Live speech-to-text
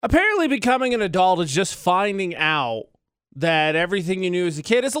Apparently becoming an adult is just finding out that everything you knew as a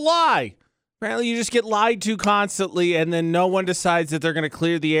kid is a lie. Apparently you just get lied to constantly, and then no one decides that they're going to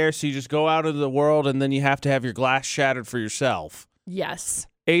clear the air, so you just go out into the world, and then you have to have your glass shattered for yourself. Yes.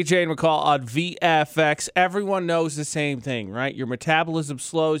 AJ and McCall on VFX. Everyone knows the same thing, right? Your metabolism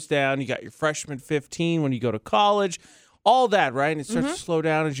slows down. You got your freshman 15 when you go to college. All that, right? And it starts to slow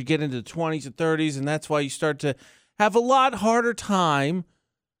down as you get into the 20s and 30s, and that's why you start to have a lot harder time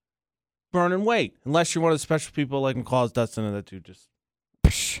burning weight. Unless you're one of the special people like McCall's Dustin, and that dude just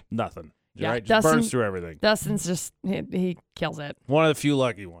nothing. Yeah, right? Just burns through everything. Dustin's just, he kills it. One of the few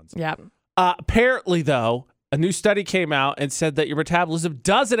lucky ones. Yeah. Apparently, though, a new study came out and said that your metabolism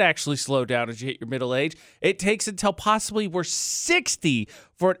doesn't actually slow down as you hit your middle age. It takes until possibly we're 60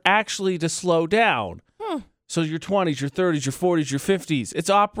 for it actually to slow down. So your 20s, your 30s, your 40s, your 50s, it's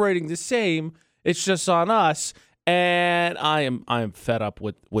operating the same. It's just on us. And I am fed up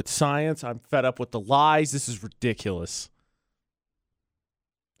with science. I'm fed up with the lies. This is ridiculous.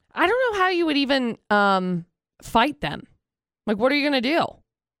 I don't know how you would even fight them. Like, what are you going to do?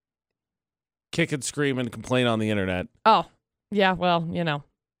 Kick and scream and complain on the internet. Oh, yeah, well,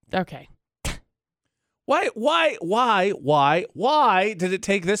 okay. Why did it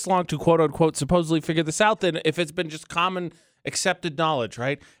take this long to quote unquote supposedly figure this out then if it's been just common accepted knowledge,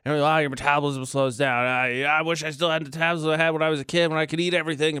 right? And your metabolism slows down. I wish I still had the metabolism I had when I was a kid when I could eat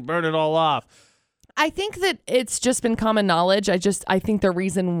everything and burn it all off. I think that it's just been common knowledge. I think the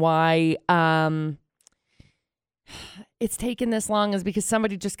reason why it's taken this long is because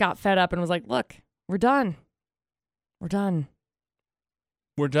somebody just got fed up and was like, look, we're done. We're done.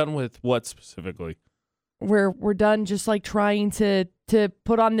 We're done with what specifically? We're done just like trying to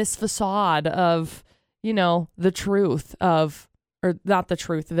put on this facade of, the truth of, or not the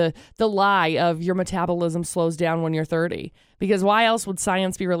truth, the lie of your metabolism slows down when you're 30. Because why else would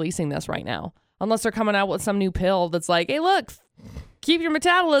science be releasing this right now? Unless they're coming out with some new pill that's like, hey, look, keep your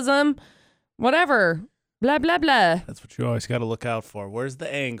metabolism, whatever, blah, blah, blah. That's what you always got to look out for. Where's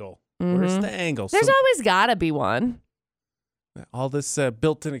the angle? Where's the angle? There's always got to be one. All this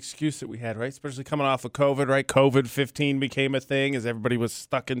built-in excuse that we had, right? Especially coming off of COVID, right? COVID-15 became a thing as everybody was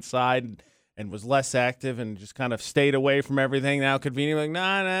stuck inside and was less active and just kind of stayed away from everything. Now conveniently,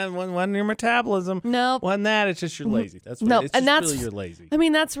 nah, wasn't your metabolism. No. Wasn't that. It's just you're lazy. That's what no, it's and just that's really you're lazy. I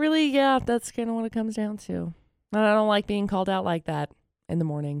mean, that's really, that's kind of what it comes down to. And I don't like being called out like that in the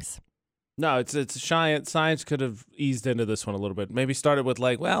mornings. No, it's science could have eased into this one a little bit. Maybe started with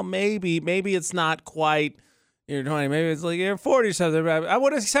like, well, maybe it's not quite you're 20. Maybe it's like you're 40 or something. I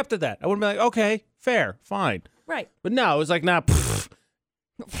would have accepted that. I would have been like, okay, fair, fine. Right. But no, it was like, nah,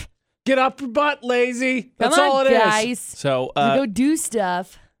 get up your butt, lazy. That's Come on, all it guys. is. So go do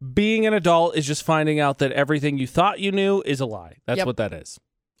stuff. Being an adult is just finding out that everything you thought you knew is a lie. That's what that is.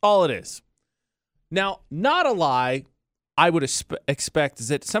 All it is. Now, not a lie, I would expect is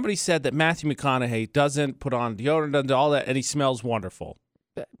that somebody said that Matthew McConaughey doesn't put on deodorant, doesn't do all that, and he smells wonderful.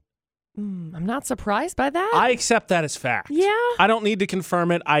 I'm not surprised by that. I accept that as fact. Yeah. I don't need to confirm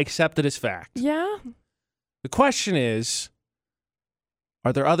it. I accept it as fact. Yeah. The question is,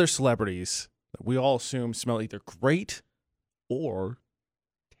 are there other celebrities that we all assume smell either great or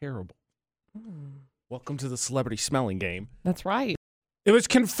terrible? Welcome to the celebrity smelling game. That's right. It was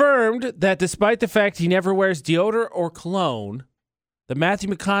confirmed that despite the fact he never wears deodorant or cologne, that Matthew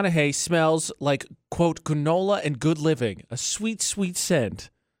McConaughey smells like, quote, granola and good living, a sweet, sweet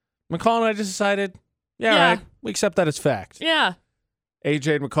scent. McCall and I just decided, right, we accept that as fact. Yeah.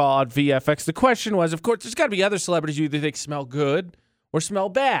 AJ and McCall on VFX. The question was, of course, there's got to be other celebrities you either think smell good or smell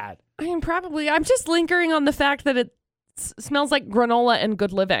bad. I mean, probably. I'm just lingering on the fact that it smells like granola and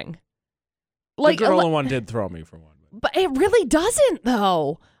good living. Like, the granola one did throw me for one. But it really doesn't,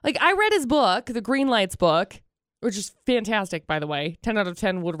 though. Like, I read his book, the Green Lights book, which is fantastic, by the way. 10 out of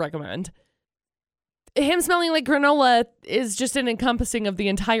 10 would recommend. Him smelling like granola is just an encompassing of the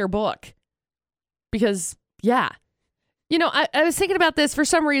entire book. Because, I was thinking about this. For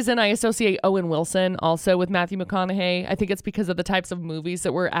some reason, I associate Owen Wilson also with Matthew McConaughey. I think it's because of the types of movies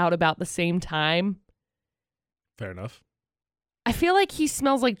that were out about the same time. Fair enough. I feel like he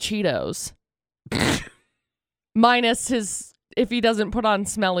smells like Cheetos. Minus his, if he doesn't put on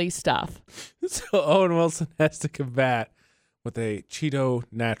smelly stuff. So Owen Wilson has to combat with a Cheeto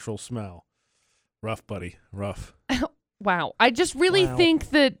natural smell. Rough, buddy. Rough. Wow. I just really think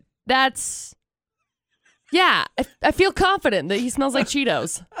that's... Yeah, I feel confident that he smells like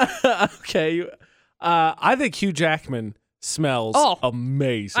Cheetos. Okay. I think Hugh Jackman smells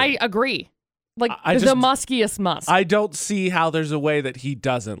amazing. I agree. Like I the just- muskiest musk. I don't see how there's a way that he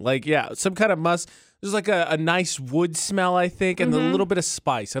doesn't. Like, yeah, some kind of musk. There's like a nice wood smell, I think, and a little bit of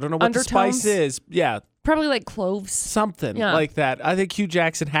spice. I don't know what the spice Undertones? is. Yeah, Probably like cloves. something Yeah. like that. I think Hugh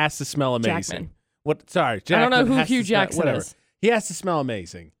Jackson has to smell amazing. Jackman. What? Sorry, I Jackman don't know who has to Hugh smell- Jackson whatever. is. He has to smell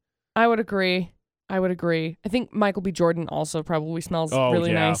amazing. I would agree. I think Michael B. Jordan also probably smells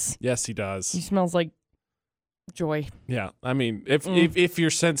really yeah. nice. Yes, he He does. smells like joy. Yeah, I mean, if your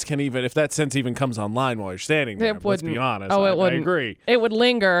sense can even, if that sense even comes online while you're standing there, let's be wouldn't. honest. Oh, it I wouldn't. agree. It would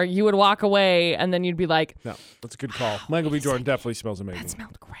linger. You would walk away, and then you'd be like, No, that's a good call. Michael B. Jordan definitely smells that amazing.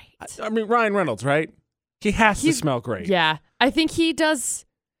 smelled great. I mean, Ryan Reynolds, right? He has to He's- smell great. Yeah. I think he does.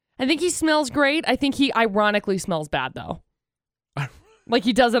 I think he smells great. I think he ironically smells bad, though. Like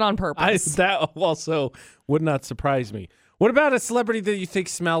he does it on purpose. That also would not surprise me. What about a celebrity that you think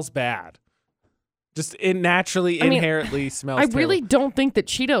smells bad? Just inherently smells I terrible. really don't think that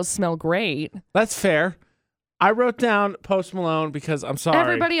Cheetos smell great. That's fair. I wrote down Post Malone because I'm sorry.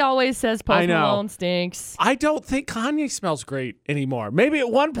 Everybody always says I Post know. Malone stinks. I don't think Kanye smells great anymore. Maybe at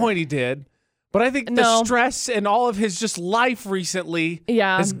one point he did, but I think the No. stress and all of his just life recently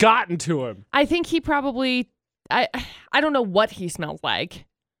Yeah. has gotten to him. I think he probably I don't know what he smells like,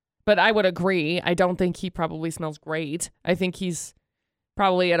 but I would agree. I don't think he probably smells great. I think he's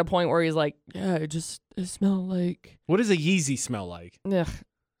probably at a point where he's like, yeah, I smell like What does a Yeezy smell like? ugh,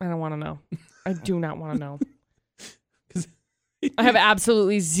 I don't want to know. I do not want to know. I have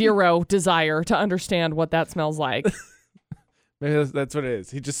absolutely zero desire to understand what that smells like. Maybe that's what it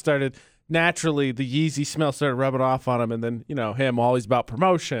is. He just started naturally, the Yeezy smell started rubbing off on him, and then, him always about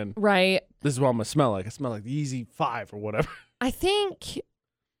promotion. Right. This is what I'm going to smell like. I smell like the Yeezy 5 or whatever. I think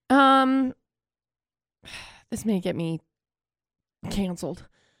this may get me canceled.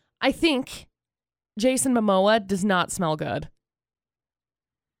 I think Jason Momoa does not smell good.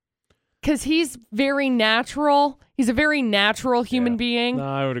 Because he's very natural. He's a very natural human being. No,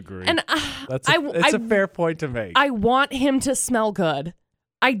 I would agree. And That's a fair point to make. I want him to smell good.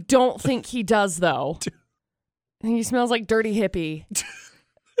 I don't think he does, though. He smells like dirty hippie.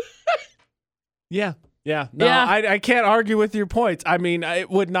 Yeah. No, Yeah. I can't argue with your points. I mean, it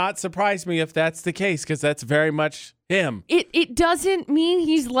would not surprise me if that's the case, because that's very much him. It doesn't mean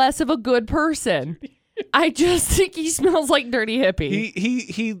he's less of a good person. I just think he smells like dirty hippie.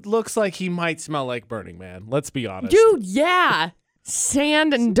 He looks like he might smell like Burning Man. Let's be honest. Dude, yeah.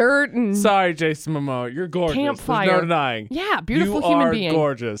 Sand and dirt and Sorry, Jason Momoa. You're gorgeous. Campfire. There's no denying. yeah, beautiful you human are being.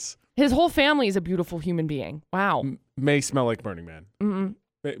 gorgeous. His whole family is a beautiful human being. Wow. May smell like Burning Man. Mm-hmm.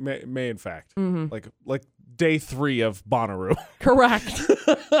 May in fact. Mm-hmm. Like day 3 of Bonnaroo. Correct.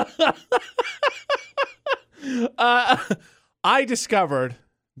 I discovered,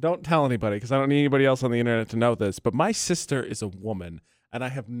 don't tell anybody because I don't need anybody else on the internet to know this, but my sister is a woman and I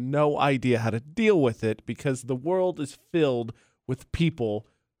have no idea how to deal with it because the world is filled with people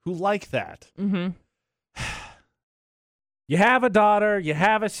who like that. Mm-hmm. You have a daughter, you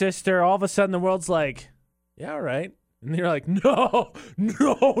have a sister, all of a sudden the world's like, yeah, all right. And you're like, no.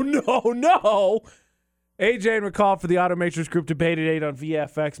 AJ and McCall for the Automatrix Group debated 8 on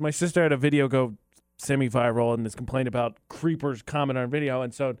VFX. My sister had a video go semi-viral and this complaint about creepers comment on video,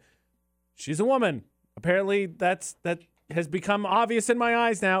 and so she's a woman. Apparently that has become obvious in my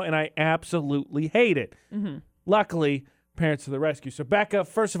eyes now, and I absolutely hate it. Mm-hmm. Luckily, parents to the rescue. So Becca,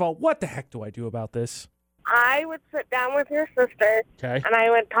 first of all, what the heck do I do about this? I would sit down with your sister Okay. and I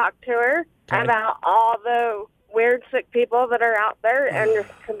would talk to her about all the weird, sick people that are out there and just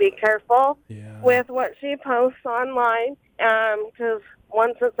to be careful with what she posts online because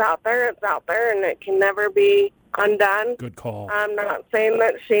once it's out there and it can never be undone. Good call. I'm not saying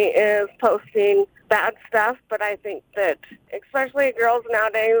that she is posting bad stuff, but I think that especially girls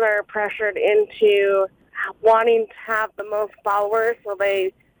nowadays are pressured into wanting to have the most followers, so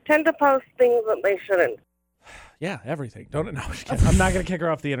they tend to post things that they shouldn't. Yeah, everything. Don't know. I'm not going to kick her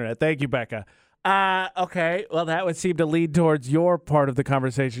off the internet. Thank you, Becca. Okay. Well, that would seem to lead towards your part of the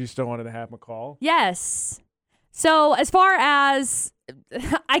conversation you still wanted to have, McCall. Yes. So as far as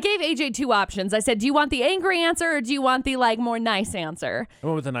I gave AJ 2 options. I said, do you want the angry answer or do you want the more nice answer? I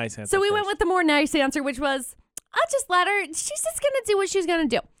went with the nice answer. So we first. went with the more nice answer, which was, I'll just let her. She's just going to do what she's going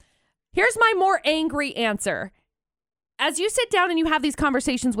to do. Here's my more angry answer. As you sit down and you have these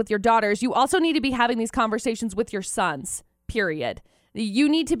conversations with your daughters, you also need to be having these conversations with your sons, period. You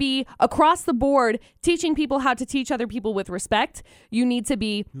need to be across the board teaching people how to teach other people with respect. You need to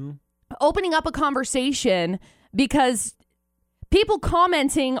be opening up a conversation because people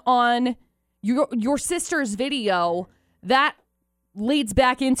commenting on your sister's video, that leads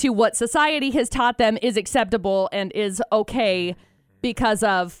back into what society has taught them is acceptable and is okay because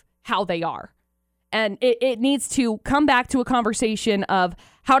of how they are. And it needs to come back to a conversation of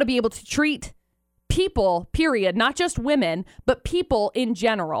how to be able to treat people, period, not just women, but people in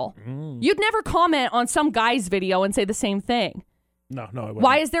general. You'd never comment on some guy's video and say the same thing. No, I wouldn't.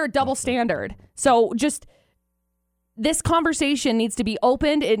 Why is there a double standard? So just this conversation needs to be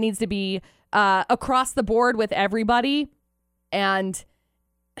opened. It needs to be across the board with everybody. And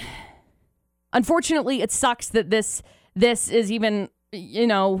unfortunately, it sucks that this is even,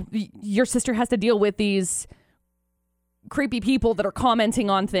 your sister has to deal with these creepy people that are commenting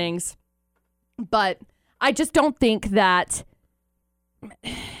on things. But I just don't think that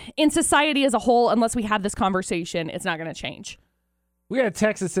in society as a whole, unless we have this conversation, it's not going to change. We got a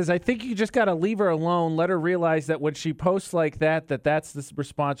text that says, I think you just got to leave her alone. Let her realize that when she posts like that's the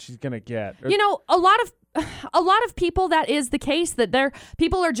response she's going to get. A lot of people, that is the case, that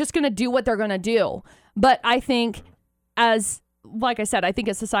people are just going to do what they're going to do. But I think like I said, I think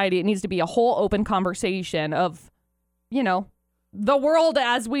as society, it needs to be a whole open conversation of, the world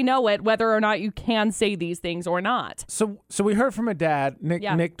as we know it, whether or not you can say these things or not. So we heard from a dad.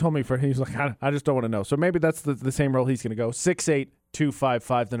 Nick told me he's like, I just don't want to know. So maybe that's the same role he's going to go.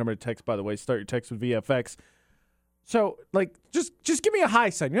 68255, the number to text, by the way. Start your text with VFX. So, just give me a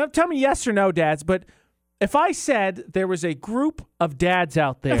high sign. You don't have to tell me yes or no, dads, but if I said there was a group of dads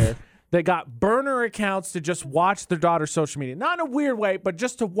out there that got burner accounts to just watch their daughter's social media, not in a weird way, but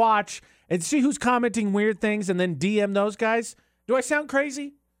just to watch and see who's commenting weird things and then DM those guys, do I sound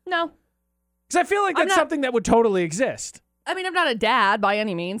crazy? No. Because I feel like that's something that would totally exist. I mean, I'm not a dad by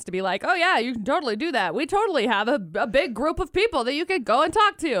any means to be like, oh, yeah, you can totally do that. We totally have a big group of people that you could go and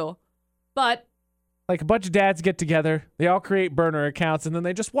talk to. But like a bunch of dads get together, they all create burner accounts, and then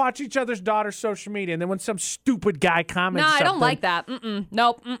they just watch each other's daughter's social media. And then when some stupid guy comments something. I don't like that.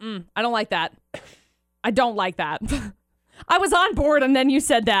 Nope. I don't like that. I don't like that. I was on board, and then you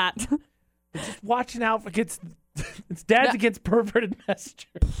said that. They're just watching out against... It's dads against perverted messengers.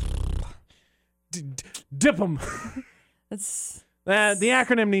 Dip them. The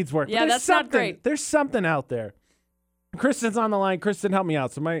acronym needs work. Yeah, that's not great. There's something out there. Kristen's on the line. Kristen, help me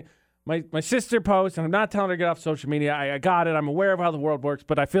out. So my sister posts, and I'm not telling her to get off social media. I got it. I'm aware of how the world works,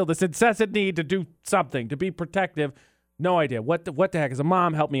 but I feel this incessant need to do something, to be protective. No idea. What the heck? As a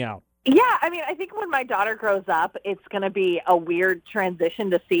mom, help me out. Yeah, I mean, I think when my daughter grows up, it's going to be a weird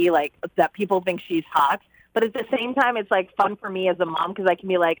transition to see, that people think she's hot. But at the same time, it's, fun for me as a mom because I can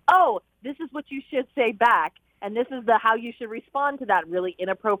be like, oh, this is what you should say back. And this is how you should respond to that really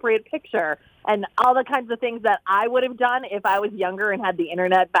inappropriate picture. And all the kinds of things that I would have done if I was younger and had the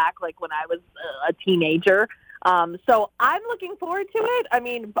internet back, when I was a teenager. So I'm looking forward to it. I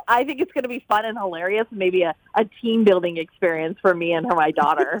mean, I think it's going to be fun and hilarious, maybe a team building experience for me and my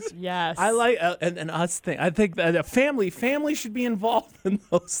daughter. Yes. I like an us thing. I think that a family should be involved in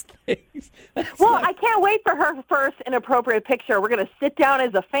those things. I can't wait for her first inappropriate picture. We're going to sit down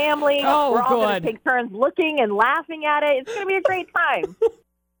as a family. Oh, we're all going to take turns looking and laughing at it. It's going to be a great time.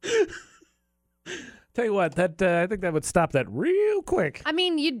 Tell you what, I think that would stop that real quick. I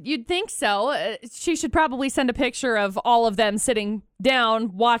mean, you'd think so. She should probably send a picture of all of them sitting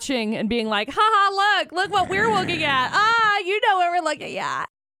down, watching, and being like, "Ha look what we're looking at. You know what we're looking at."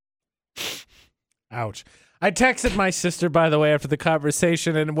 Ouch. I texted my sister, by the way, after the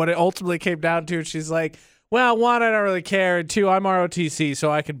conversation, and what it ultimately came down to, she's like, "Well, one, I don't really care, and two, I'm ROTC, so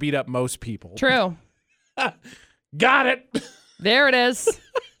I could beat up most people." True. Got it. There it is.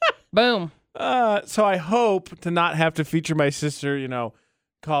 Boom. So I hope to not have to feature my sister,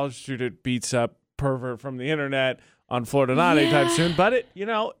 college student beats up pervert from the internet on Florida Not anytime soon. But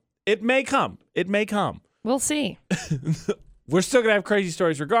it may come. It may come. We'll see. We're still going to have crazy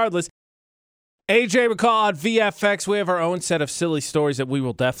stories regardless. AJ McCall on VFX. We have our own set of silly stories that we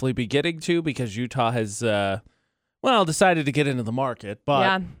will definitely be getting to because Utah has, decided to get into the market.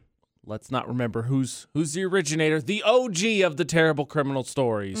 But let's not remember who's the originator, the OG of the terrible criminal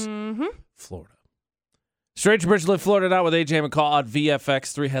stories. Mm-hmm. Florida. Straight to Bridgeland, Florida Not with AJ McCall on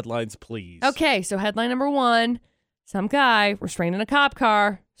VFX. 3 headlines, please. Okay, so headline number 1. Some guy restrained in a cop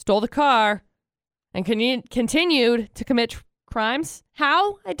car, stole the car, and continued to commit crimes.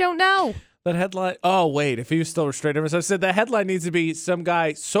 How? I don't know. That headline. Oh, wait. If he was still restrained. As I said, that headline needs to be some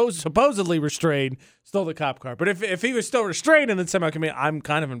guy so supposedly restrained stole the cop car. But if he was still restrained and then somehow committed, I'm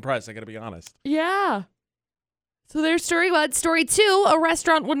kind of impressed. I got to be honest. Yeah. So there's story 1. Story 2, a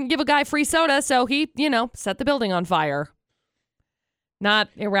restaurant wouldn't give a guy free soda, so he, set the building on fire. Not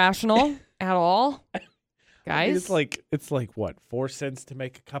irrational at all. Guys. I mean, it's like what, 4 cents to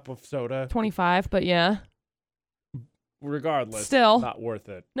make a cup of soda? 25, but yeah. Regardless, still not worth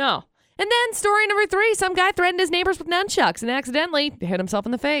it. No. And then story number 3, some guy threatened his neighbors with nunchucks and accidentally hit himself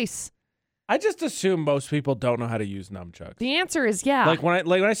in the face. I just assume most people don't know how to use nunchucks. The answer is yeah. Like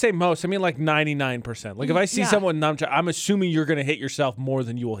when I say most, I mean like 99%. Like if I see someone with nunchuck, I'm assuming you're going to hit yourself more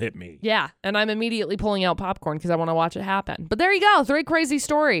than you will hit me. Yeah, and I'm immediately pulling out popcorn because I want to watch it happen. But there you go, 3 crazy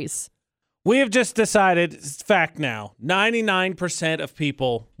stories. We have just decided, it's fact now, 99% of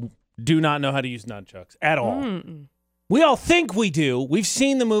people do not know how to use nunchucks at all. We all think we do. We've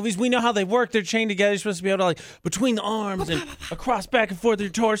seen the movies. We know how they work. They're chained together. You're supposed to be able to, like, between the arms and across back and forth your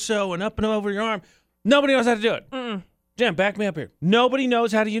torso and up and over your arm. Nobody knows how to do it. Jim, back me up here. Nobody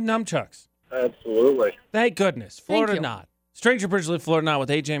knows how to use nunchucks. Absolutely. Thank goodness. Florida you. not. Stranger Bridgely, Florida not with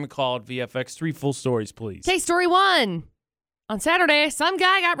AJ McCall at VFX. 3 full stories, please. Okay, story 1. On Saturday, some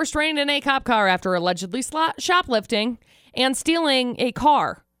guy got restrained in a cop car after allegedly shoplifting and stealing a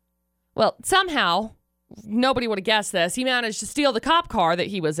car. Well, somehow, nobody would have guessed this. He managed to steal the cop car that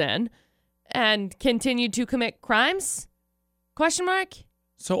he was in and continued to commit crimes? Question mark?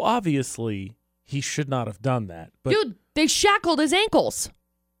 So obviously, he should not have done that. But Dude, they shackled his ankles.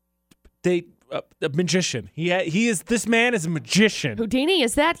 a magician. This man is a magician. Houdini,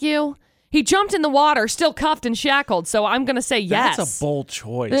 is that you? He jumped in the water, still cuffed and shackled, so I'm going to say yes. That's a bold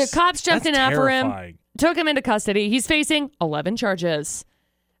choice. The cops jumped in after terrifying. him, took him into custody. He's facing 11 charges.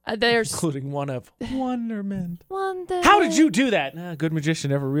 There's including one of wonderment. Wonder. How did you do that? Nah, good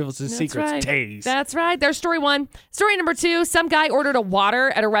magician never reveals his That's secrets. right. Tase. That's right. There's story 1. Story number 2, some guy ordered a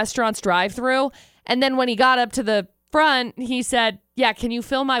water at a restaurant's drive-thru, and then when he got up to the front, he said, yeah, can you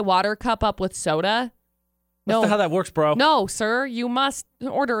fill my water cup up with soda? That's not how that works, bro. No, sir. You must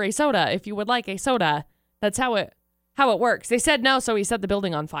order a soda if you would like a soda. That's how it works. They said no, so he set the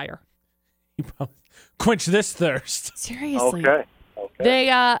building on fire. Quench this thirst. Seriously. Okay.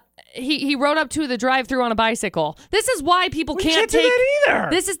 They he rode up to the drive-thru on a bicycle. This is why people We can't do take that either.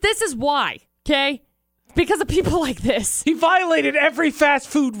 This is why, okay? Because of people like this. He violated every fast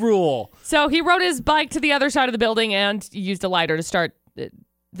food rule. So he rode his bike to the other side of the building and used a lighter to start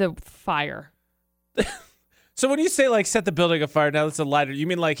the fire. So when you say, like, set the building afire, now that's a lighter, you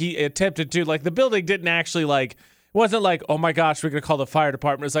mean, like, he attempted to, like, the building didn't actually, like, it wasn't like, oh, my gosh, we're going to call the fire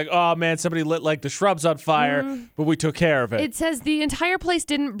department. It's like, oh, man, somebody lit, like, the shrubs on fire, but we took care of it. It says the entire place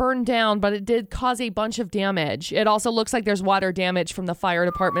didn't burn down, but it did cause a bunch of damage. It also looks like there's water damage from the fire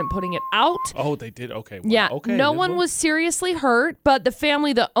department putting it out. Oh, they did? Okay. Wow. Yeah, Okay. no one was seriously hurt, but the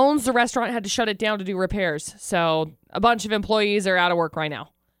family that owns the restaurant had to shut it down to do repairs. So a bunch of employees are out of work right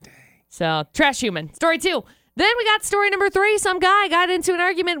now. So, trash human. Story 2. Then we got story number 3. Some guy got into an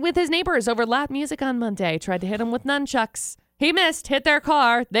argument with his neighbors over loud music on Monday. Tried to hit him with nunchucks. He missed, hit their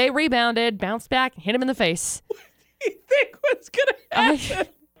car. They rebounded, bounced back, and hit him in the face. What do you think was going to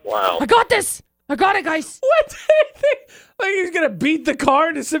happen? Wow. I got this. I got it, guys. What did he think? Like he's going to beat the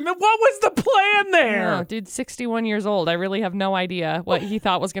car to submit? What was the plan there? Oh, dude's 61 years old. I really have no idea what he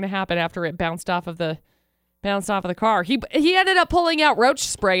thought was going to happen after it bounced off of the car. He ended up pulling out roach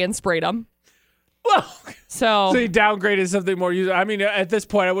spray and sprayed him. Well, so he downgraded something more useful. I mean, at this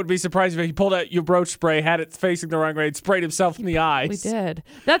point, I wouldn't be surprised if he pulled out your roach spray, had it facing the wrong way, and sprayed himself in the eyes. we did.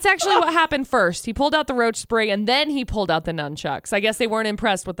 That's actually what happened first. He pulled out the roach spray and then he pulled out the nunchucks. I guess they weren't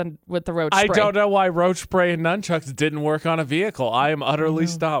impressed with the roach spray. I don't know why roach spray and nunchucks didn't work on a vehicle. I am utterly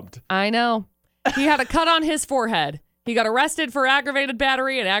stumped. I know. He had a cut on his forehead. He got arrested for aggravated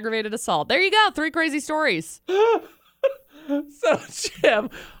battery and aggravated assault. There you go. 3 crazy stories. So, Jim,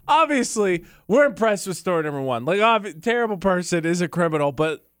 obviously, we're impressed with story number 1. Like, terrible person is a criminal,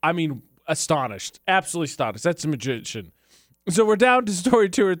 but, I mean, astonished. Absolutely astonished. That's a magician. So we're down to story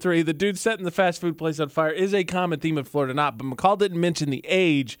 2 or 3. The dude setting the fast food place on fire is a common theme in Florida, not. But McCall didn't mention the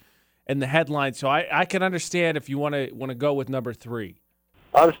age and the headline, so I can understand if you want to go with number 3.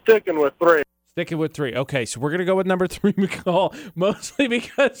 I'm sticking with 3. Sticking with 3. Okay, so we're going to go with number 3, McCall, mostly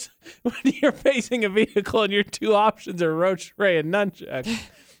because when you're facing a vehicle and your 2 options are roach spray and nunchucks,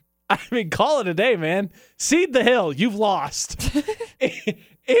 I mean, call it a day, man. Cede the hill. You've lost.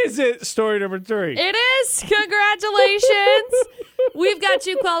 Is it story number 3? It is. Congratulations. We've got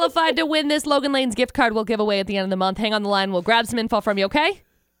you qualified to win this Logan Lane's gift card we'll give away at the end of the month. Hang on the line. We'll grab some info from you, okay?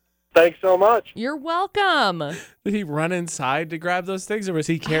 Thanks so much. You're welcome. Did he run inside to grab those things, or was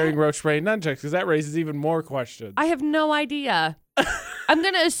he carrying roach spray and nunchucks? Because that raises even more questions. I have no idea. I'm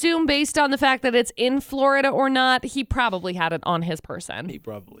going to assume, based on the fact that it's in Florida or not, he probably had it on his person. He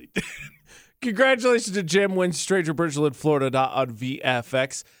probably did. Congratulations to Jim wins Stranger Bridgel in Florida on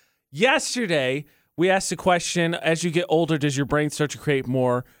VFX. Yesterday, we asked a question, as you get older, does your brain start to create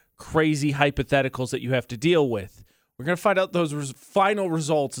more crazy hypotheticals that you have to deal with? We're going to find out those final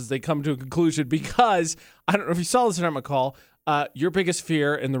results as they come to a conclusion because, I don't know if you saw this in our McCall, your biggest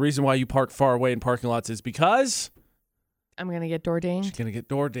fear and the reason why you park far away in parking lots is because? I'm going to get door dinged. She's going to get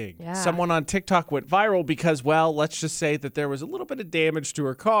door dinged. Yeah. Someone on TikTok went viral because, well, let's just say that there was a little bit of damage to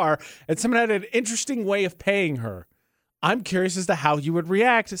her car and someone had an interesting way of paying her. I'm curious as to how you would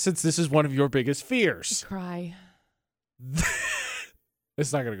react since this is one of your biggest fears. Cry.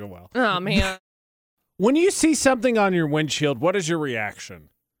 It's not going to go well. Oh, man. When you see something on your windshield, what is your reaction?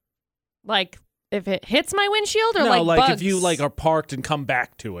 Like, if it hits my windshield or No, like bugs? if you are parked and come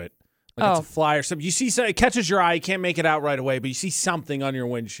back to it. Like it's a fly or something. You see something, it catches your eye, you can't make it out right away, but you see something on your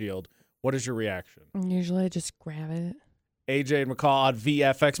windshield. What is your reaction? Usually I just grab it. AJ and McCall on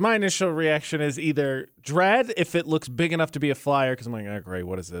VFX. My initial reaction is either dread if it looks big enough to be a flyer, because I'm like, oh, great,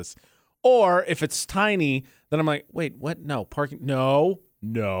 what is this? Or if it's tiny, then I'm like, wait, what? No, parking. No.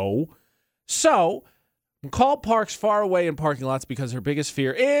 So, McCall parks far away in parking lots because her biggest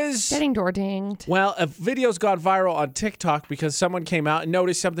fear is getting door dinged. Well, a video's gone viral on TikTok because someone came out and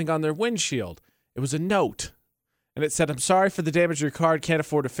noticed something on their windshield. It was a note. And it said, I'm sorry for the damage to your car. Can't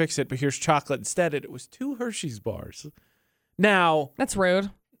afford to fix it, but here's chocolate instead. And it was 2 Hershey's bars. Now. That's rude.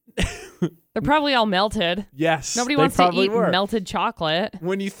 They're probably all melted. Yes. Nobody wants to eat were. melted chocolate.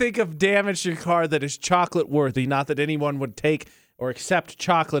 When you think of damage to your car that is chocolate worthy, not that anyone would take or accept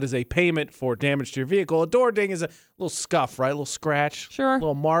chocolate as a payment for damage to your vehicle, a door ding is a little scuff, right? A little scratch. Sure. A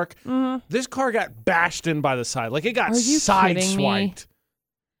little mark. Mm-hmm. This car got bashed in by the side. Like it got Are you kidding me? sideswiped.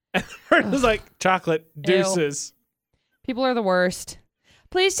 And it was like chocolate deuces. Ew. People are the worst.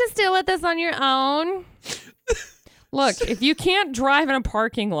 Please just deal with this on your own. Look, if you can't drive in a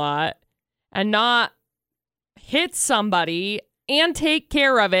parking lot and not hit somebody and take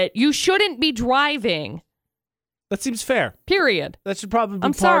care of it, you shouldn't be driving. That seems fair. Period. That should probably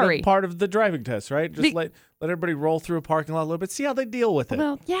be part of the driving test, right? Just let everybody roll through a parking lot a little bit, see how they deal with it.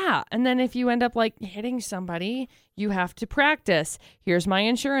 Well, yeah. And then if you end up hitting somebody, you have to practice. Here's my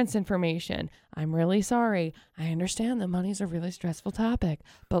insurance information. I'm really sorry. I understand that money's a really stressful topic.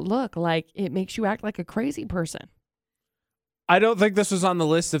 But look, it makes you act like a crazy person. I don't think this was on the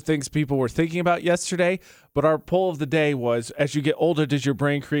list of things people were thinking about yesterday, but our poll of the day was, as you get older, does your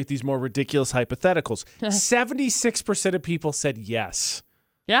brain create these more ridiculous hypotheticals? 76% of people said yes.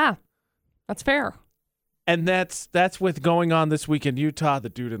 Yeah, that's fair. And that's with going on this week in Utah, the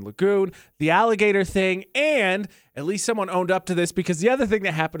dude in Lagoon, the alligator thing, and at least someone owned up to this, because the other thing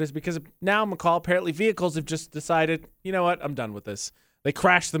that happened is because now, McCall, apparently vehicles have just decided, you know what, I'm done with this. They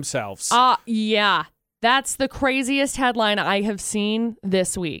crashed themselves. Yeah. That's the craziest headline I have seen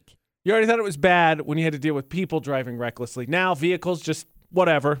this week. You already thought it was bad when you had to deal with people driving recklessly. Now vehicles just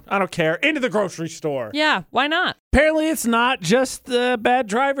whatever. I don't care. Into the grocery store. Yeah, why not? Apparently it's not just the bad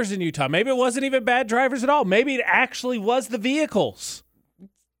drivers in Utah. Maybe it wasn't even bad drivers at all. Maybe it actually was the vehicles.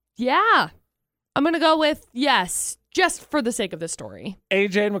 Yeah. I'm going to go with yes, just for the sake of this story.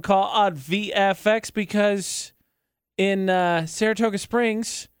 AJ and McCall on VFX, because in Saratoga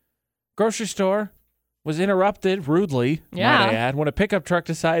Springs, grocery store was interrupted rudely, might I add, when a pickup truck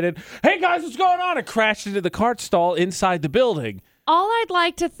decided, hey guys, what's going on? It crashed into the cart stall inside the building. All I'd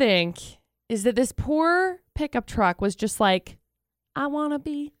like to think is that this poor pickup truck was just like, I want to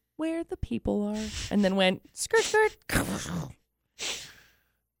be where the people are. And then went, skirt, skirt.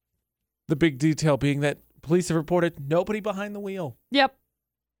 The big detail being that police have reported nobody behind the wheel. Yep.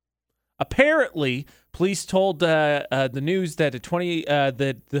 Apparently, police told the news that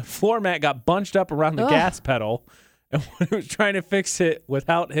the floor mat got bunched up around the gas pedal, and when it was trying to fix it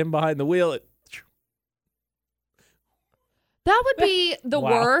without him behind the wheel, that would be the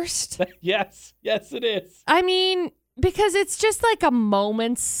worst. Yes, it is. I mean, because it's just like a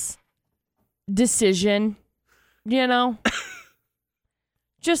moment's decision, you know?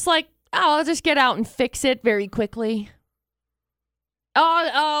 Just like, I'll just get out and fix it very quickly.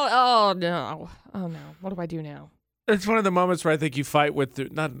 Oh no. What do I do now? It's one of the moments where I think you fight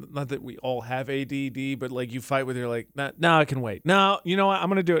with not that we all have ADD, but like you fight with you're like, no, I can wait. No, you know what? I'm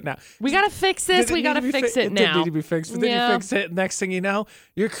gonna do it now. We gotta fix this. We gotta fix it now. It did need to be fixed, but then you fix it. Next thing you know,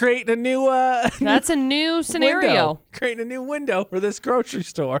 you're creating a new. That's a new scenario. Window. Creating a new window for this grocery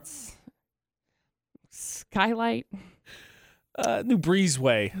store. Skylight. New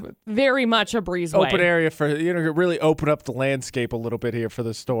breezeway. Very much a breezeway. Open area for, really open up the landscape a little bit here for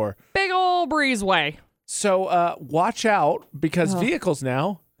the store. Big old breezeway. So watch out, because vehicles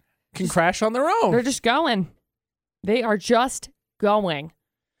now can crash on their own. They're just going. They are just going.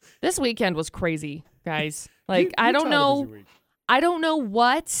 This weekend was crazy, guys. Like, I don't know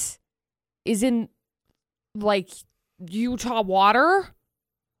what is in, Utah water.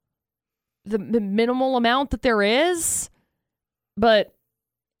 The minimal amount that there is. But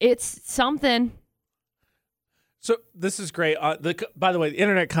it's something. So this is great. By the way, the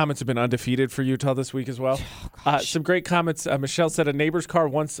internet comments have been undefeated for Utah this week as well. Some great comments. Michelle said a neighbor's car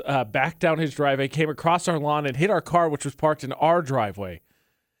once backed down his driveway, came across our lawn, and hit our car, which was parked in our driveway.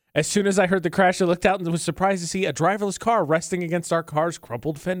 As soon as I heard the crash, I looked out and was surprised to see a driverless car resting against our car's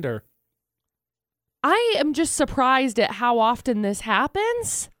crumpled fender. I am just surprised at how often this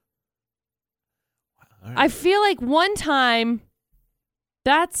happens. Right. I feel like one time,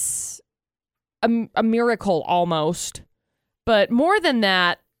 that's a miracle almost. But more than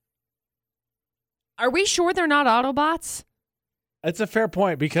that, are we sure they're not Autobots? That's a fair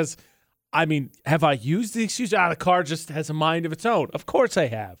point because, I mean, have I used the excuse? The car just has a mind of its own. Of course I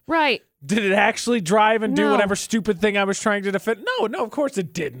have. Right. Did it actually drive and do No. whatever stupid thing I was trying to defend? No, of course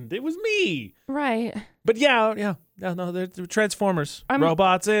it didn't. It was me. Right. But yeah. No, they're Transformers.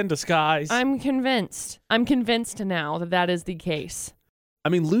 Robots in disguise. I'm convinced. I'm convinced now that is the case. I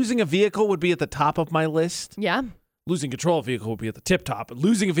mean, losing a vehicle would be at the top of my list. Yeah. Losing control of a vehicle would be at the tip top. But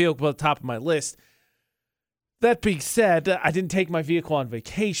losing a vehicle at the top of my list. That being said, I didn't take my vehicle on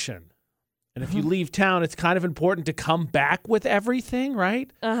vacation. And if you leave town, it's kind of important to come back with everything,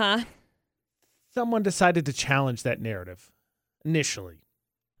 right? Uh-huh. Someone decided to challenge that narrative initially.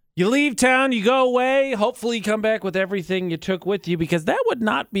 You leave town, you go away, hopefully you come back with everything you took with you, because that would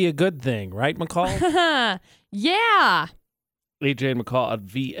not be a good thing, right, McCall? Yeah. AJ and McCall at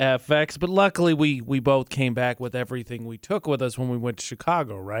VFX, but luckily we both came back with everything we took with us when we went to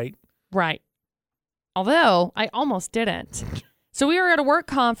Chicago, right? Right. Although, I almost didn't. So we were at a work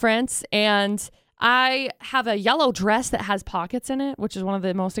conference, and I have a yellow dress that has pockets in it, which is one of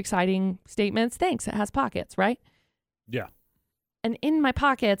the most exciting statements. Thanks, it has pockets, right? Yeah. And in my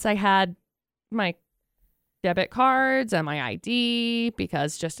pockets, I had my debit cards and my ID,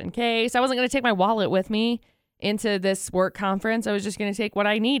 because just in case. I wasn't going to take my wallet with me into this work conference. I was just going to take what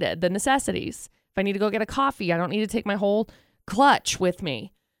I needed, the necessities. If I need to go get a coffee, I don't need to take my whole clutch with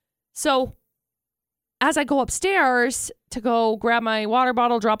me. So as I go upstairs to go grab my water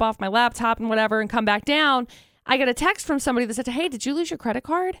bottle, drop off my laptop and whatever, and come back down, I get a text from somebody that said, hey, did you lose your credit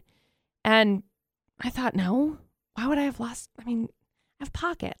card? And I thought, no. Why would I have lost? I mean, I have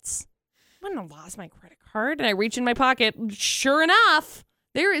pockets. I wouldn't have lost my credit card. And I reach in my pocket. Sure enough,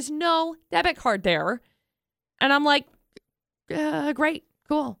 there is no debit card there. And I'm like, great,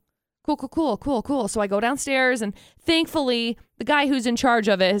 cool. So I go downstairs, and thankfully, the guy who's in charge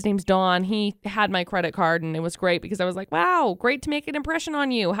of it, his name's Don, he had my credit card, and it was great because I was like, wow, great to make an impression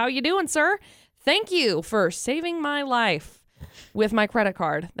on you. How you doing, sir? Thank you for saving my life with my credit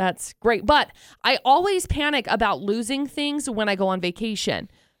card. That's great. But I always panic about losing things when I go on vacation.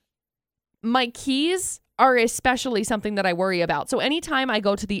 My keys are especially something that I worry about. So anytime I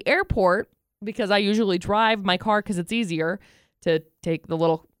go to the airport, because I usually drive my car because it's easier to take the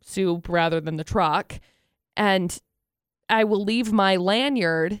little soup rather than the truck, and I will leave my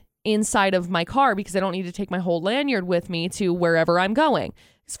lanyard inside of my car because I don't need to take my whole lanyard with me to wherever I'm going.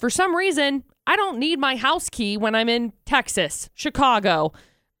 For some reason, I don't need my house key when I'm in Texas, Chicago,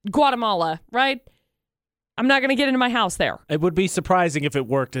 Guatemala, right? I'm not going to get into my house there. It would be surprising if it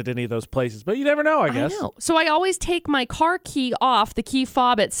worked at any of those places, but you never know, I guess. I know. So I always take my car key off, the key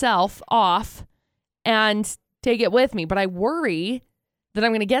fob itself off, and take it with me. But I worry that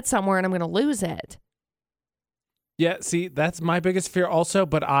I'm going to get somewhere and I'm going to lose it. Yeah, see, that's my biggest fear also,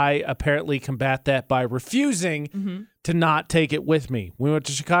 but I apparently combat that by refusing to not take it with me. We went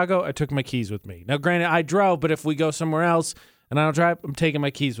to Chicago, I took my keys with me. Now, granted, I drove, but if we go somewhere else and I don't drive, I'm taking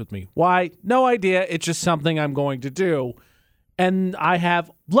my keys with me. Why? No idea. It's just something I'm going to do. And I have,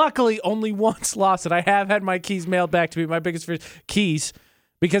 luckily, only once lost it. I have had my keys mailed back to me. My biggest fear is keys.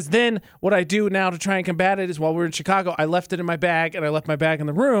 Because then what I do now to try and combat it is while we're in Chicago, I left it in my bag and I left my bag in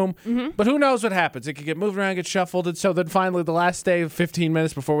the room. But who knows what happens? It could get moved around, get shuffled. And so then finally the last day, 15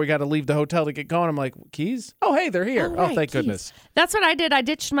 minutes before we got to leave the hotel to get going, I'm like, keys? Oh, hey, they're here. Right, Thank keys. goodness. That's what I did. I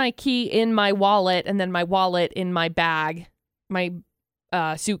ditched my key in my wallet and then my wallet in my bag, my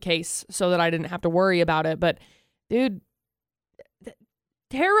suitcase, so that I didn't have to worry about it. But dude,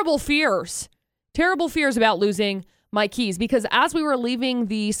 terrible fears about losing my keys, because as we were leaving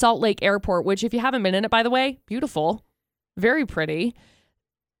the Salt Lake airport, which if you haven't been in it, by the way, beautiful, very pretty,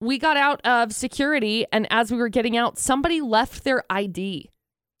 we got out of security, and as we were getting out, somebody left their ID,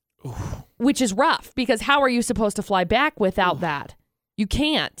 which is rough, because how are you supposed to fly back without that? You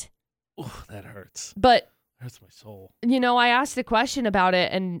can't. That hurts. But That hurts my soul. you know, I asked a question about it,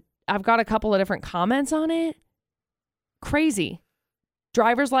 and I've got a couple of different comments on it. Crazy.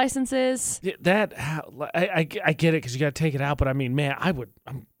 driver's licenses. I get it because you got to take it out. But I mean, man,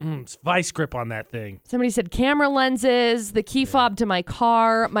 vice grip on that thing. Somebody said camera lenses, the key fob to my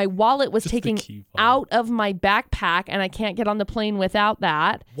car. My wallet was taken out of my backpack, and I can't get on the plane without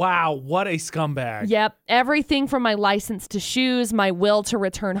that. Wow, what a scumbag. Yep. Everything from my license to shoes, my will to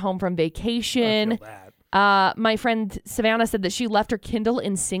return home from vacation. I feel that. My friend Savannah said that she left her Kindle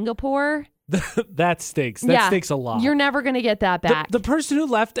in Singapore. That stinks. That stinks a lot. You're never going to get that back. The person who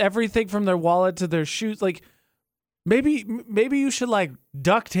left everything from their wallet to their shoes, like, maybe you should, like,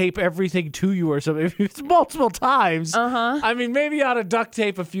 duct tape everything to you or something. If it's multiple times. Uh-huh. I mean, maybe you ought to duct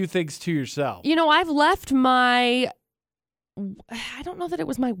tape a few things to yourself. You know, I've left I don't know that it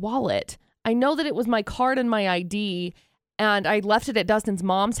was my wallet. I know that it was my card and my ID, and I left it at Dustin's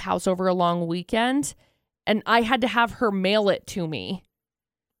mom's house over a long weekend, and I had to have her mail it to me.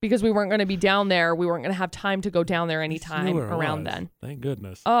 Because we weren't going to be down there. We weren't going to have time to go down there anytime around then. Thank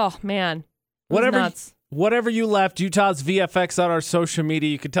goodness. Oh, man. Nuts. Whatever you left, Utah's VFX on our social media.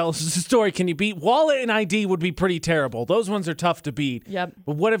 You could tell us a story. Can you beat? Wallet and ID would be pretty terrible. Those ones are tough to beat. Yep.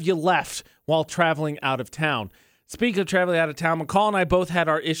 But what have you left while traveling out of town? Speaking of traveling out of town, McCall and I both had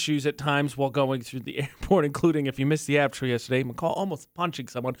our issues at times while going through the airport, including, if you missed the app tree yesterday, McCall almost punching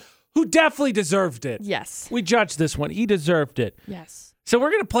someone who definitely deserved it. Yes. We judged this one. He deserved it. Yes. So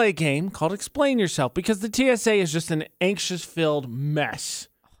we're going to play a game called Explain Yourself because the TSA is just an anxious-filled mess.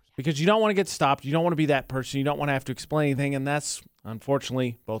 Because you don't want to get stopped. You don't want to be that person. You don't want to have to explain anything. And that's,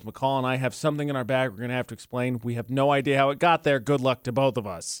 unfortunately, both McCall and I have something in our bag we're going to have to explain. We have no idea how it got there. Good luck to both of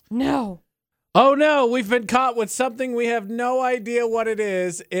us. No. Oh, no. We've been caught with something we have no idea what it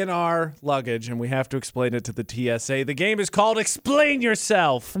is in our luggage, and we have to explain it to the TSA. The game is called Explain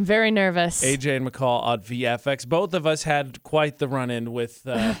Yourself. I'm very nervous. AJ and McCall on VFX. Both of us had quite the run-in with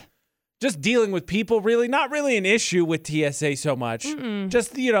just dealing with people, really. Not really an issue with TSA so much.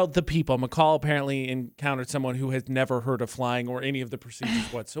 Just, the people. McCall apparently encountered someone who has never heard of flying or any of the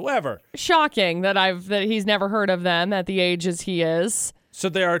procedures whatsoever. Shocking that he's never heard of them at the age as he is. So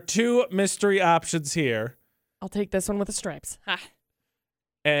there are two mystery options here. I'll take this one with the stripes. Ha.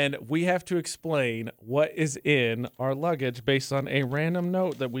 And we have to explain what is in our luggage based on a random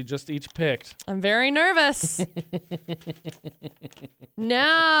note that we just each picked. I'm very nervous.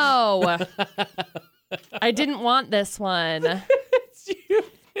 No. I didn't want this one.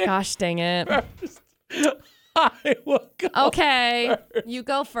 Gosh dang it. I will go Okay, first. you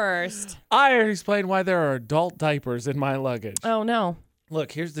go first. I already explained why there are adult diapers in my luggage. Oh, no.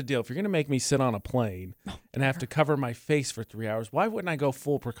 Look, here's the deal. If you're going to make me sit on a plane and have to cover my face for 3 hours, why wouldn't I go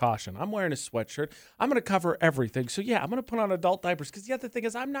full precaution? I'm wearing a sweatshirt. I'm going to cover everything. So, yeah, I'm going to put on adult diapers because the other thing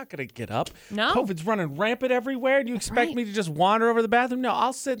is I'm not going to get up. No. COVID's running rampant everywhere. Do you expect me to just wander over the bathroom? No,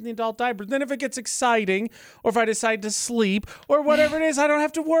 I'll sit in the adult diapers. Then if it gets exciting or if I decide to sleep or whatever it is, I don't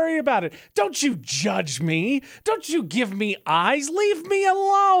have to worry about it. Don't you judge me. Don't you give me eyes. Leave me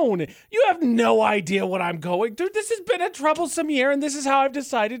alone. You have no idea what I'm going through. This has been a troublesome year, and this is how I've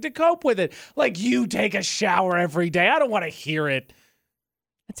decided to cope with it. Like, you take a shower every day. I don't want to hear it.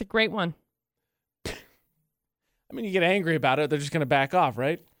 That's a great one. I mean, you get angry about it, they're just going to back off,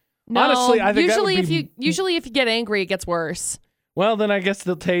 right? No, honestly, I think usually if you get angry, it gets worse. Well, then I guess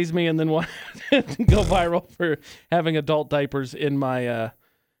they'll tase me and then go viral for having adult diapers in my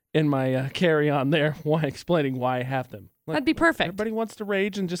carry-on there, explaining why I have them. Look, That'd be perfect. Everybody wants to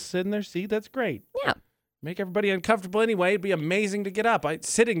rage and just sit in their seat. That's great. Yeah. Make everybody uncomfortable anyway. It'd be amazing to get up.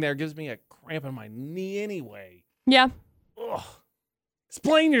 Sitting there gives me a cramp in my knee anyway. Yeah. Ugh.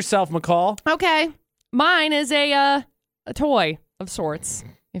 Explain yourself, McCall. Okay. Mine is a toy of sorts,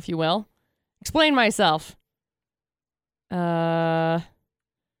 if you will. Explain myself. What,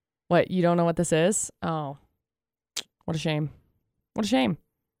 you don't know what this is? Oh. What a shame. What a shame.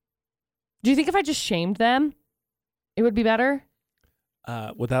 Do you think if I just shamed them, it would be better?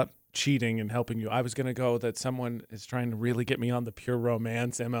 Without cheating and helping you. I was going to go that someone is trying to really get me on the pure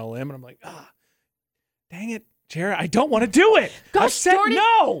romance MLM, and I'm like, dang it, Jared, I don't want to do it. Gosh, I said darn it.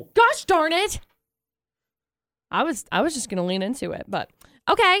 no. Gosh darn it. I was just going to lean into it, but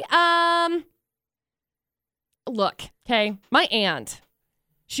okay. Look, okay, my aunt,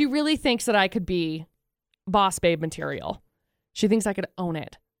 she really thinks that I could be boss babe material. She thinks I could own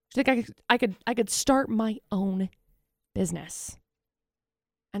it. She thinks I could start my own business.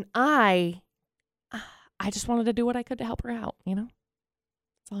 And I just wanted to do what I could to help her out, you know?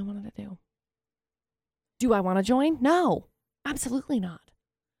 That's all I wanted to do. Do I want to join? No, absolutely not.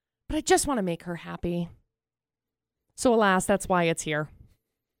 But I just want to make her happy. So alas, that's why it's here.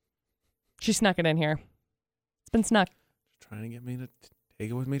 She snuck it in here. It's been snuck. Trying to get me to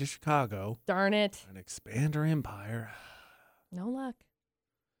take it with me to Chicago. Darn it. And expand her empire. No luck.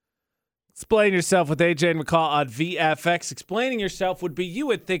 Explain Yourself with AJ and McCall on VFX. Explaining yourself would be, you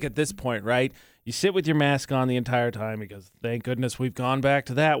would think at this point, right? You sit with your mask on the entire time because thank goodness we've gone back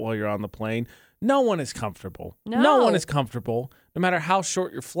to that while you're on the plane. No one is comfortable. No one is comfortable, no matter how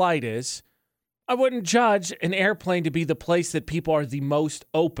short your flight is. I wouldn't judge an airplane to be the place that people are the most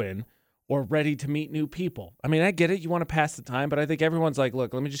open or ready to meet new people. I mean, I get it. You want to pass the time, but I think everyone's like,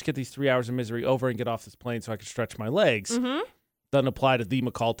 look, let me just get these 3 hours of misery over and get off this plane so I can stretch my legs. Mm-hmm. Doesn't apply to the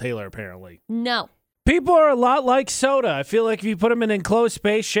McCall Taylor, apparently. No. People are a lot like soda. I feel like if you put them in an enclosed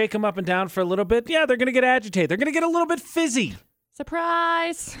space, shake them up and down for a little bit, yeah, they're going to get agitated. They're going to get a little bit fizzy.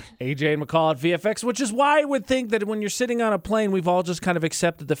 Surprise. AJ and McCall at VFX, which is why I would think that when you're sitting on a plane, we've all just kind of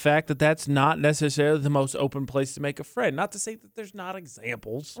accepted the fact that that's not necessarily the most open place to make a friend. Not to say that there's not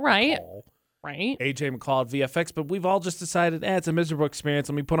examples. Right. McCall. Right. AJ McCall at VFX, but we've all just decided, it's a miserable experience.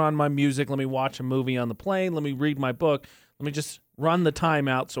 Let me put on my music. Let me watch a movie on the plane. Let me read my book. Let me just run the time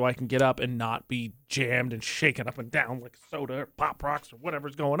out so I can get up and not be jammed and shaken up and down like soda or Pop Rocks or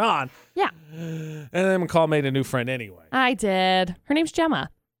whatever's going on. Yeah. And then McCall made a new friend anyway. I did. Her name's Gemma.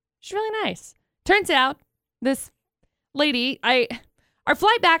 She's really nice. Turns out this lady, our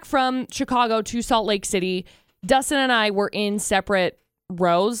flight back from Chicago to Salt Lake City, Dustin and I were in separate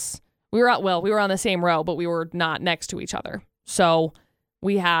rows. We were on the same row, but we were not next to each other. So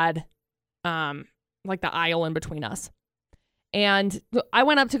we had like the aisle in between us. And I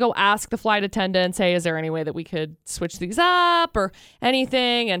went up to go ask the flight attendants, hey, is there any way that we could switch these up or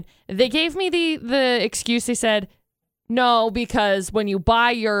anything? And they gave me the excuse. They said, no, because when you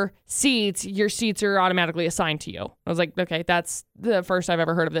buy your seats are automatically assigned to you. I was like, okay, that's the first I've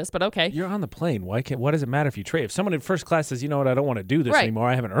ever heard of this, but okay. You're on the plane. What does it matter if you trade? If someone in first class says, you know what, I don't want to do this right. anymore,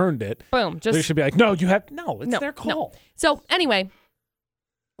 I haven't earned it. Boom. They should be like, no, it's their call. No. So anyway,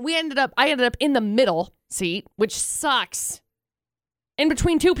 I ended up in the middle seat, which sucks. In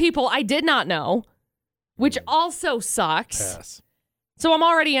between two people I did not know, which also sucks. Yes. So I'm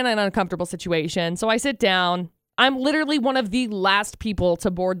already in an uncomfortable situation. So I sit down. I'm literally one of the last people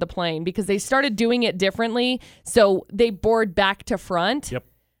to board the plane because they started doing it differently. So they board back to front. Yep.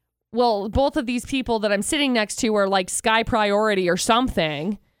 Well, both of these people that I'm sitting next to are like sky priority or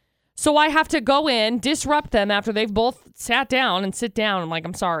something. So I have to go in, disrupt them after they've both sat down and sit down. I'm like,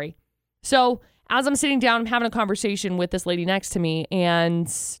 I'm sorry. So as I'm sitting down, I'm having a conversation with this lady next to me, and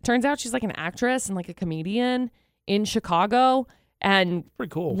turns out she's like an actress and like a comedian in Chicago. And pretty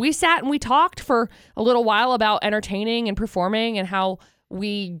cool. We sat and we talked for a little while about entertaining and performing and how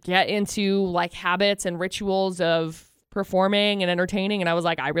we get into like habits and rituals of performing and entertaining. And I was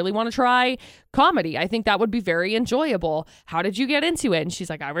like, I really want to try comedy. I think that would be very enjoyable. How did you get into it? And she's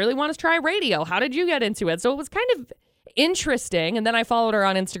like, I really want to try radio. How did you get into it? So it was kind of interesting. And then I followed her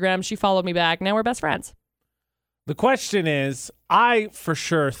on Instagram. She followed me back. Now we're best friends. The question is, I for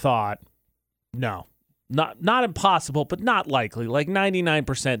sure thought, no, not impossible, but not likely, like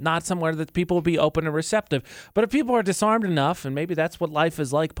 99%, not somewhere that people will be open and receptive. But if people are disarmed enough, and maybe that's what life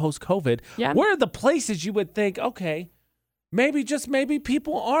is like post-COVID, where are the places you would think, okay, maybe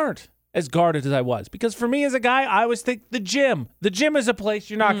people aren't as guarded as I was? Because for me as a guy, I always think the gym. The gym is a place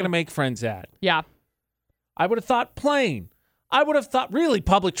you're not going to make friends at. Yeah. I would have thought plane. I would have thought really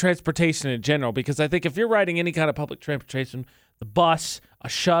public transportation in general, because I think if you're riding any kind of public transportation, the bus, a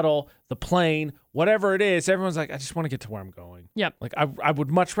shuttle, the plane, whatever it is, everyone's like, I just want to get to where I'm going. Yep. Like I would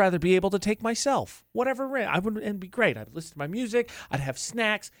much rather be able to take myself, whatever it is. It'd be great. I'd listen to my music. I'd have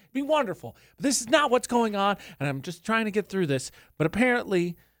snacks. It'd be wonderful. But this is not what's going on, and I'm just trying to get through this. But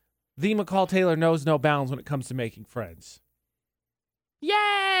apparently, the McCall Taylor knows no bounds when it comes to making friends.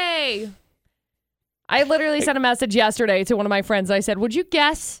 Yay! I literally sent a message yesterday to one of my friends. I said, would you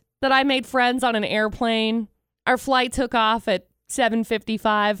guess that I made friends on an airplane? Our flight took off at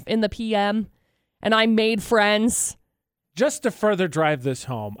 7:55 in the p.m., and I made friends. Just to further drive this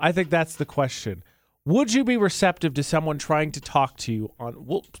home, I think that's the question. Would you be receptive to someone trying to talk to you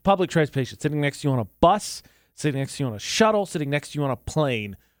on public transportation, sitting next to you on a bus, sitting next to you on a shuttle, sitting next to you on a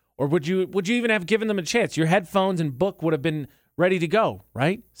plane? Or would you even have given them a chance? Your headphones and book would have been ready to go,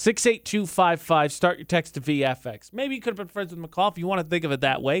 right? 68255, start your text to VFX. Maybe you could have been friends with McCall if you want to think of it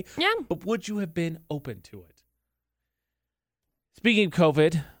that way. Yeah. But would you have been open to it? Speaking of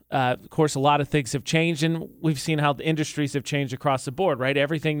COVID, of course, a lot of things have changed, and we've seen how the industries have changed across the board, right?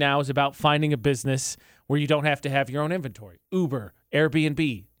 Everything now is about finding a business where you don't have to have your own inventory. Uber,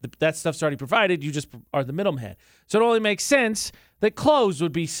 Airbnb, that stuff's already provided. You just are the middleman. So it only makes sense that clothes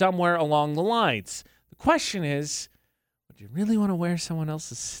would be somewhere along the lines. The question is, would you really want to wear someone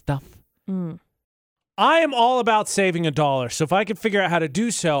else's stuff? I am all about saving $1, so if I can figure out how to do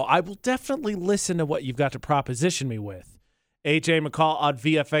so, I will definitely listen to what you've got to proposition me with. AJ McCall on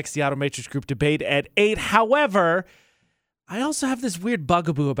VFX, the Automatrix Group debate at 8. However, I also have this weird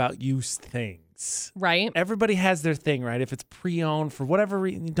bugaboo about used things. Right. Everybody has their thing, right? If it's pre-owned, for whatever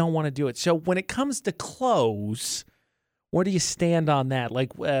reason, you don't want to do it. So when it comes to clothes, where do you stand on that?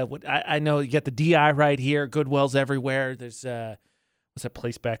 Like, I know you got the DI right here. Goodwill's everywhere. There's, what's that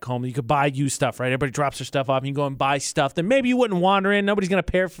place back home? You could buy used stuff, right? Everybody drops their stuff off. You can go and buy stuff that maybe you wouldn't wander in. Nobody's going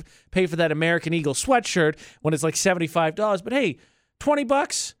to pay for that American Eagle sweatshirt when it's like $75. But hey,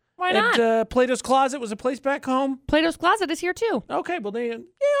 $20. Why not? At Plato's Closet was a place back home. Plato's Closet is here too. Okay, well,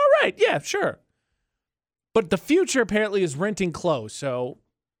 all right. Yeah, sure. But the future apparently is renting clothes. So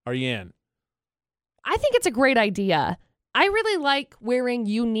are you in? I think it's a great idea. I really like wearing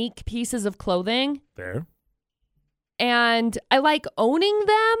unique pieces of clothing. Fair. And I like owning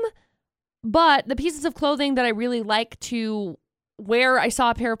them. But the pieces of clothing that I really like to wear, I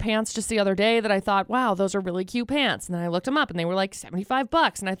saw a pair of pants just the other day that I thought, wow, those are really cute pants. And then I looked them up and they were like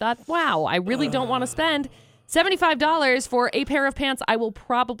 $75. And I thought, wow, I really don't want to spend $75 for a pair of pants I will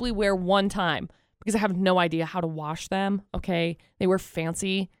probably wear one time because I have no idea how to wash them. Okay. They were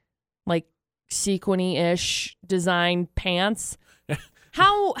fancy, like sequiny-ish design pants.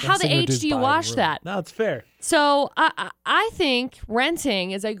 How the H do you wash that? No, it's fair. So I think renting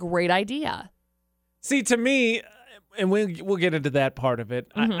is a great idea. See, to me, and we'll get into that part of it.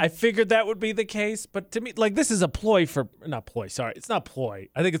 Mm-hmm. I figured that would be the case, but to me, like, this is a ploy for not ploy. Sorry, it's not ploy.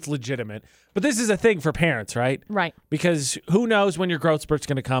 I think it's legitimate, but this is a thing for parents, right? Right. Because who knows when your growth spurt's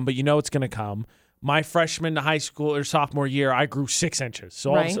going to come, but you know it's going to come. My freshman to high school or sophomore year, I grew 6 inches, so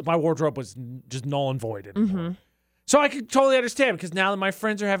all of a sudden, my wardrobe was just null and void anymore. Mm-hmm. So I can totally understand because now that my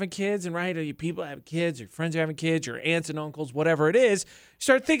friends are having kids and right, you people have kids, your friends are having kids, your aunts and uncles, whatever it is, you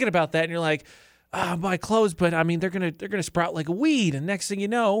start thinking about that and you're like, oh, buy clothes, but I mean they're gonna sprout like a weed, and next thing you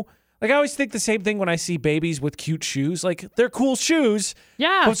know, like I always think the same thing when I see babies with cute shoes, like they're cool shoes.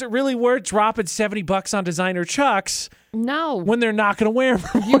 Yeah. Was it really worth dropping $70 on designer Chucks? No. When they're not gonna wear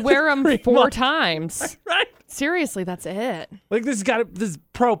them. You wear them 4 times. Right. Seriously, that's it. Like this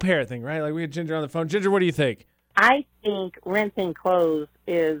pro parent thing, right? Like we had Ginger on the phone. Ginger, what do you think? I think renting clothes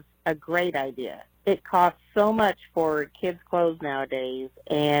is a great idea. It costs so much for kids' clothes nowadays,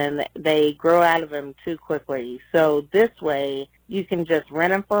 and they grow out of them too quickly. So this way, you can just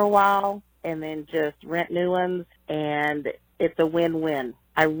rent them for a while and then just rent new ones, and it's a win-win.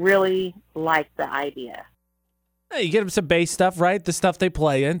 I really like the idea. Hey, you get them some base stuff, right? The stuff they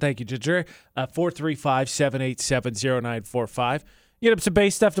play in. Thank you, Ginger. 435-787-0945. You get them some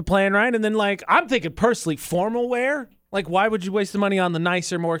base stuff to play in, right? And then, like, I'm thinking personally, formal wear. Like, why would you waste the money on the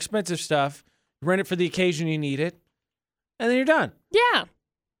nicer, more expensive stuff? Rent it for the occasion you need it, and then you're done. Yeah.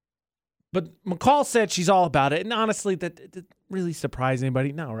 But McCall said she's all about it, and honestly, that really surprised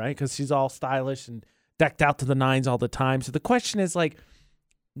anybody? No, right? Because she's all stylish and decked out to the nines all the time. So the question is, like,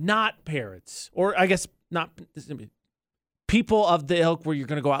 not parents, or I guess not people of the ilk where you're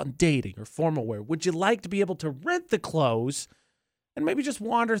going to go out and dating or formal wear. Would you like to be able to rent the clothes and maybe just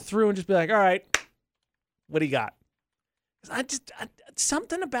wander through and just be like, all right, what do you got? I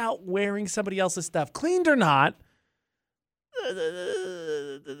something about wearing somebody else's stuff, cleaned or not.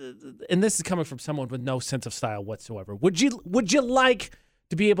 And this is coming from someone with no sense of style whatsoever. Would you like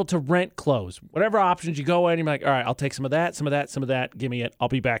to be able to rent clothes? Whatever options you go in, you're like, all right, I'll take some of that, some of that, some of that. Give me it. I'll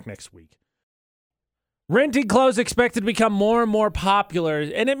be back next week. Renting clothes expected to become more and more popular,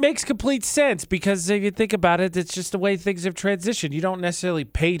 and it makes complete sense because if you think about it, it's just the way things have transitioned. You don't necessarily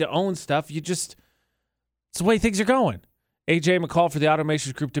pay to own stuff. It's the way things are going. AJ McCall for the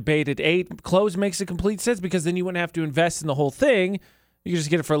Automatrix Group debate at 8. Clothes makes a complete sense because then you wouldn't have to invest in the whole thing. You just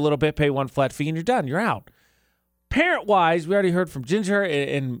get it for a little bit, pay one flat fee, and you're done. You're out. Parent-wise, we already heard from Ginger,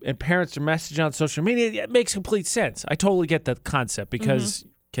 and parents are messaging on social media. It makes complete sense. I totally get that concept because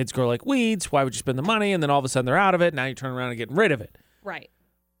kids grow like weeds. Why would you spend the money? And then all of a sudden they're out of it. Now you turn around and getting rid of it. Right.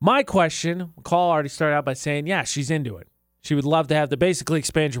 My question, McCall already started out by saying, yeah, she's into it. She would love to have to basically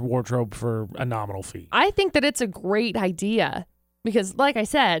expand your wardrobe for a nominal fee. I think that it's a great idea because, like I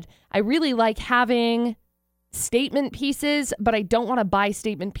said, I really like having statement pieces, but I don't want to buy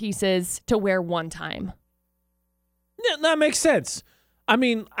statement pieces to wear one time. Yeah, that makes sense. I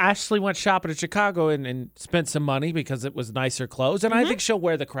mean, Ashley went shopping in Chicago and spent some money because it was nicer clothes, and I think she'll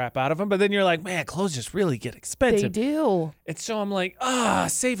wear the crap out of them. But then you're like, man, clothes just really get expensive. They do. And so I'm like,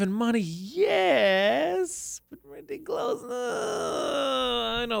 saving money, yes. But renting clothes,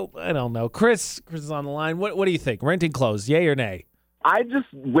 I don't know. Chris is on the line. What do you think? Renting clothes, yay or nay? I just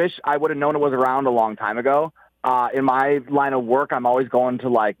wish I would have known it was around a long time ago. in my line of work, I'm always going to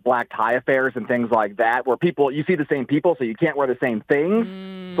like black tie affairs and things like that, where you see the same people, so you can't wear the same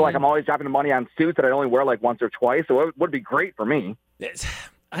things. So like I'm always dropping the money on suits that I only wear like once or twice. So it would be great for me.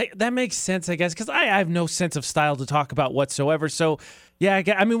 That makes sense, I guess, because I have no sense of style to talk about whatsoever. So, yeah,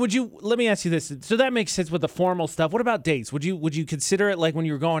 I mean, let me ask you this. So that makes sense with the formal stuff. What about dates? Would you consider it like when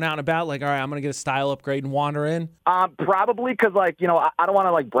you were going out and about, like, all right, I'm going to get a style upgrade and wander in? Probably because, like, you know, I don't want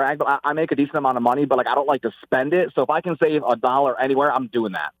to, like, brag, but I make a decent amount of money, but, like, I don't like to spend it. So if I can save $1 anywhere, I'm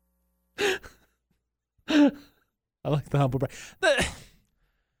doing that. I like the humble brag.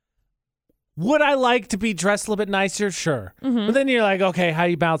 Would I like to be dressed a little bit nicer? Sure. Mm-hmm. But then you're like, okay, how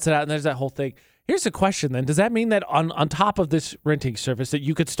do you balance it out? And there's that whole thing. Here's a question then. Does that mean that on top of this renting service that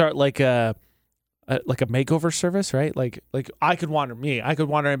you could start like a makeover service, right? Like I could wander and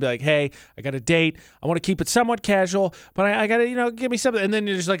be like, hey, I got a date. I want to keep it somewhat casual, but I got to, give me something. And then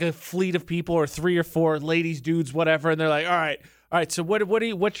there's like a fleet of people or 3 or 4 ladies, dudes, whatever. And they're like, all right, so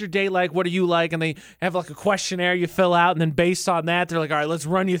what's your day like? What do you like? And they have like a questionnaire you fill out. And then based on that, they're like, all right, let's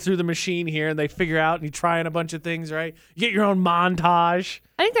run you through the machine here. And they figure out and you try in a bunch of things, right? You get your own montage.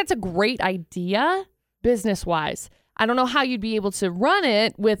 I think that's a great idea business-wise. I don't know how you'd be able to run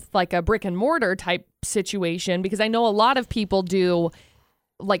it with like a brick and mortar type situation, because I know a lot of people do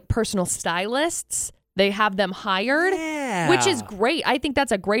like personal stylists. They have them hired, which is great. I think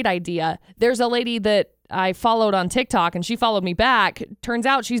that's a great idea. There's a lady that I followed on TikTok and she followed me back. Turns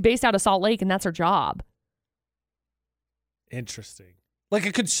out she's based out of Salt Lake and that's her job. Interesting. Like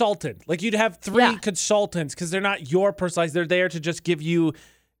a consultant. Like you'd have 3 consultants because they're not your personalized. They're there to just give you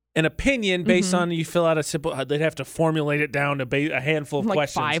an opinion based on you fill out a simple. They'd have to formulate it down to a handful of like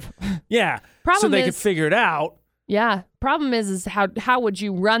questions. 5. Yeah. Problem so they is, could figure it out. Yeah. Problem is how would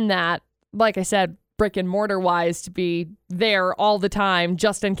you run that? Like I said, brick and mortar wise, to be there all the time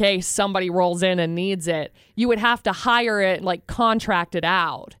just in case somebody rolls in and needs it. You would have to hire it, like contract it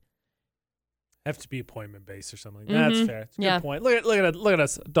out. Have to be appointment based or something. That's fair. That's a good point. Look at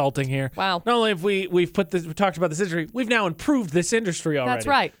us adulting here. Wow. Not only have we talked about this industry, we've now improved this industry already. That's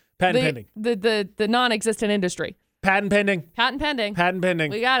right. Patent pending. The non-existent industry. Patent pending. Patent pending. Patent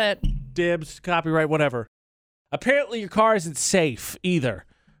pending. We got it. Dibs, copyright, whatever. Apparently your car isn't safe either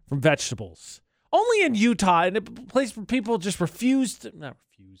from vegetables. Only in Utah, in a place where people just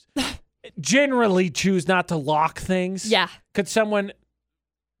generally choose not to lock things. Yeah. Could someone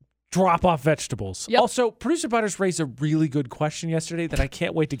drop off vegetables? Yep. Also, Producer Butters raised a really good question yesterday that I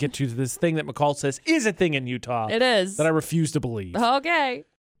can't wait to get to. This thing that McCall says is a thing in Utah. It is. That I refuse to believe. Okay.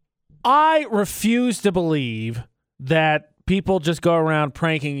 I refuse to believe that people just go around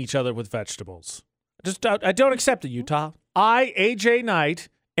pranking each other with vegetables. I don't accept it, Utah. AJ Knight,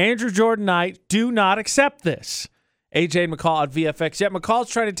 Andrew Jordan Knight, do not accept this. AJ and McCall at VFX. Yet McCall's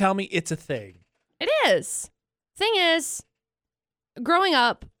trying to tell me it's a thing. It is. Thing is, growing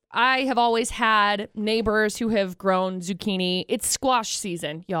up, I have always had neighbors who have grown zucchini. It's squash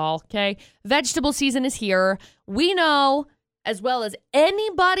season, y'all, okay? Vegetable season is here. We know, as well as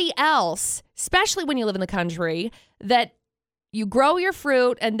anybody else, especially when you live in the country, that you grow your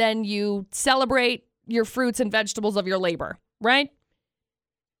fruit and then you celebrate your fruits and vegetables of your labor, right?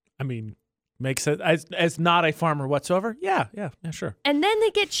 I mean, makes sense. As not a farmer whatsoever, yeah, sure. And then they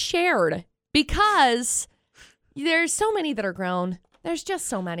get shared because there's so many that are grown. There's just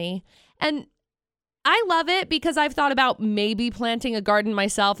so many. And I love it because I've thought about maybe planting a garden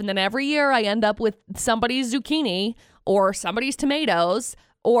myself, and then every year I end up with somebody's zucchini or somebody's tomatoes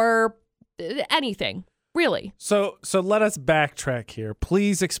or anything, really. So let us backtrack here.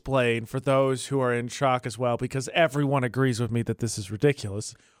 Please explain for those who are in shock as well, because everyone agrees with me that this is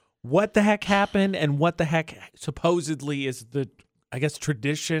ridiculous. What the heck happened and what the heck supposedly is the, I guess,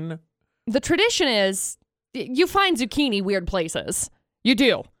 tradition? The tradition is you find zucchini weird places. You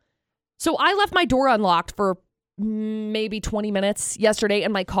do. So I left my door unlocked for maybe 20 minutes yesterday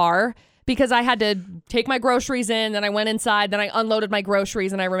in my car because I had to take my groceries in. Then I went inside. Then I unloaded my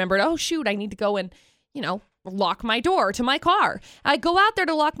groceries and I remembered, oh, shoot, I need to go and, lock my door to my car. I go out there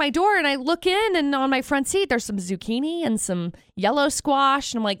to lock my door and I look in, and on my front seat, there's some zucchini and some yellow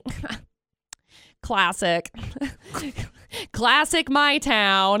squash. And I'm like, classic. Classic my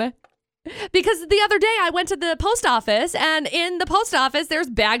town. Because the other day I went to the post office, and in the post office,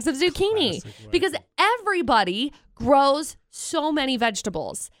 there's bags of zucchini. Because everybody grows so many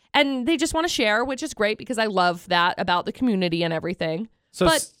vegetables. And they just want to share, which is great because I love that about the community and everything.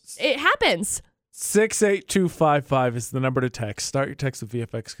 But it happens. 68255 is the number to text. Start your text with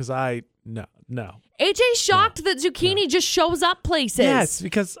VFX because I No. AJ's shocked that zucchini just shows up places. Yes,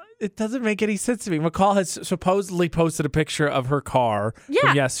 because it doesn't make any sense to me. McCall has supposedly posted a picture of her car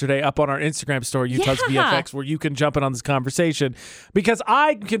from yesterday up on our Instagram story, Utah's VFX, where you can jump in on this conversation. Because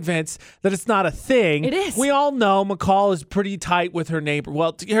I'm convinced that it's not a thing. It is. We all know McCall is pretty tight with her neighbor.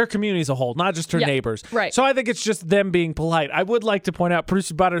 Well, her community as a whole, not just her neighbors. Right. So I think it's just them being polite. I would like to point out,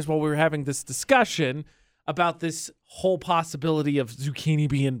 Producer Butters, while we were having this discussion about this whole possibility of zucchini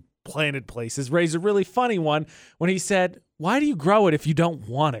being planted places, raised a really funny one when he said, why do you grow it if you don't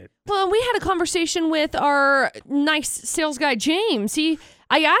want it? Well, we had a conversation with our nice sales guy, James.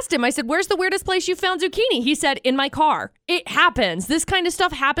 I asked him, I said, where's the weirdest place you found zucchini? He said, in my car. It happens. This kind of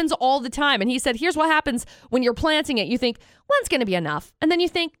stuff happens all the time. And he said, here's what happens when you're planting it. You think, one's going to be enough. And then you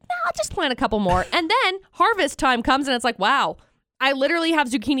think, no, I'll just plant a couple more. And then harvest time comes and it's like, wow, I literally have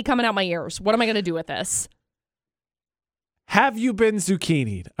zucchini coming out my ears. What am I going to do with this? Have you been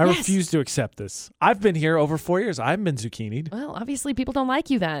zucchinied? I refuse to accept this. I've been here over 4 years. I haven't been zucchinied. Well, obviously people don't like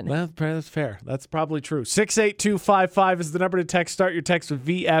you then. Well, that's fair. That's probably true. 68255 is the number to text. Start your text with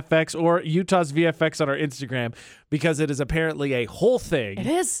VFX or Utah's VFX on our Instagram, because it is apparently a whole thing. It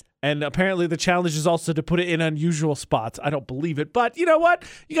is. And apparently the challenge is also to put it in unusual spots. I don't believe it. But you know what?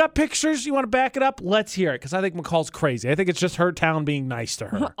 You got pictures. You want to back it up? Let's hear it, because I think McCall's crazy. I think it's just her town being nice to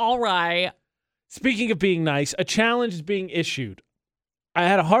her. All right. Speaking of being nice, a challenge is being issued. I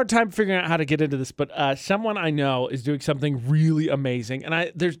had a hard time figuring out how to get into this, but someone I know is doing something really amazing,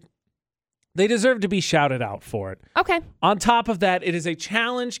 and they deserve to be shouted out for it. Okay. On top of that, it is a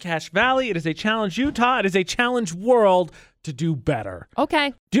challenge Cache Valley. It is a challenge Utah. It is a challenge world to do better.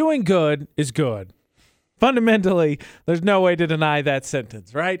 Okay. Doing good is good. Fundamentally, there's no way to deny that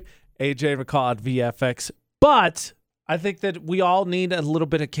sentence, right? AJ McCall at VFX. But I think that we all need a little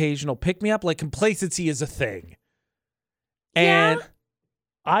bit occasional pick-me-up. Like, complacency is a thing. And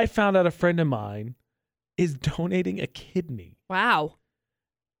I found out a friend of mine is donating a kidney. Wow.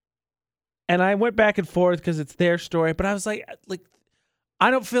 And I went back and forth because it's their story. But I was like,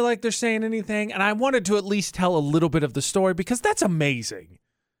 I don't feel like they're saying anything. And I wanted to at least tell a little bit of the story, because that's amazing.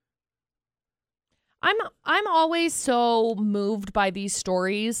 I'm always so moved by these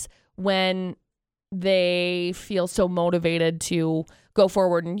stories when they feel so motivated to go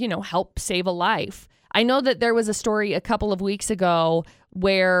forward and, help save a life. I know that there was a story a couple of weeks ago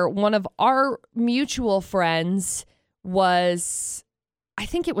where one of our mutual friends was, I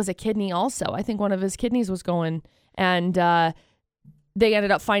think it was a kidney also. I think one of his kidneys was going, and they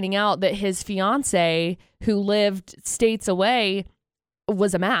ended up finding out that his fiance, who lived states away,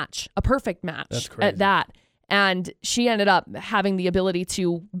 was a perfect match. That's crazy. At that. And she ended up having the ability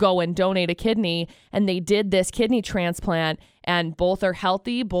to go and donate a kidney, and they did this kidney transplant, and both are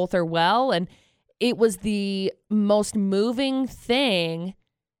healthy, both are well. And it was the most moving thing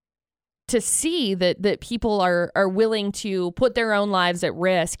to see that people are willing to put their own lives at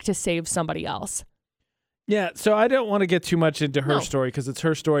risk to save somebody else. Yeah, so I don't want to get too much into her story because it's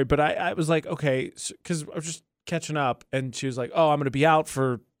her story, but I was like, okay, because I was just catching up, and she was like, oh, I'm going to be out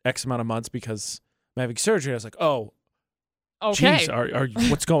for X amount of months because I'm having surgery. I was like, oh, okay. Geez, are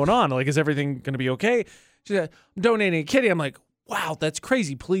what's going on? Like, is everything going to be okay? She said, I'm donating a kidney. I'm like, wow, that's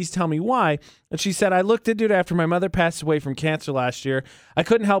crazy. Please tell me why. And she said, I looked into it after my mother passed away from cancer last year. I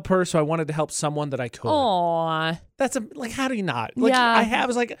couldn't help her, so I wanted to help someone that I could. Aww. That's like, how do you not? Like, yeah. I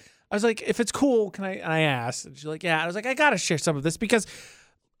was like, if it's cool, can I? And I asked, and she's like, yeah. I was like, I gotta share some of this because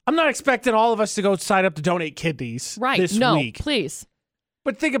I'm not expecting all of us to go sign up to donate kidneys this week. Please.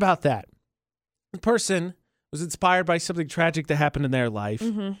 But think about that. The person was inspired by something tragic that happened in their life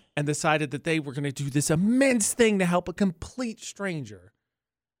and decided that they were going to do this immense thing to help a complete stranger.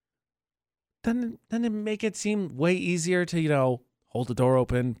 Doesn't it make it seem way easier to, hold the door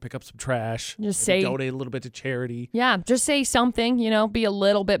open, pick up some trash, just say, donate a little bit to charity? Yeah, just say something, be a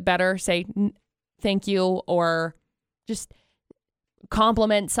little bit better. Say thank you, or just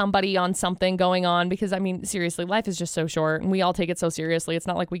compliment somebody on something going on, because, seriously, life is just so short and we all take it so seriously. It's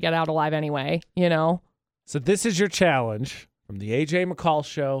not like we get out alive anyway, So this is your challenge from the AJ McCall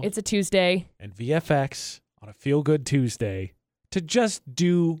Show. It's a Tuesday. And VFX on a Feel Good Tuesday to just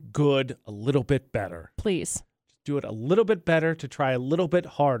do good a little bit better. Please. Do it a little bit better, to try a little bit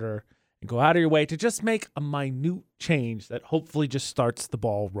harder, and go out of your way to just make a minute change that hopefully just starts the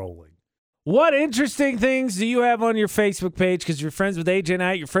ball rolling. What interesting things do you have on your Facebook page? Because you're friends with AJ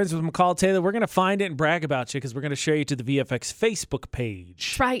Knight, you're friends with McCall Taylor. We're going to find it and brag about you because we're going to share you to the VFX Facebook page.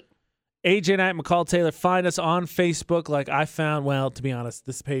 That's right. AJ Knight, McCall Taylor. Find us on Facebook like I found. Well, to be honest,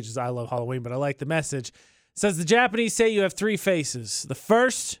 this page is I Love Halloween, but I like the message. It says the Japanese say you have three faces. The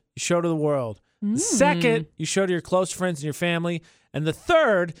first, you show to the world. The second, you show to your close friends and your family. And the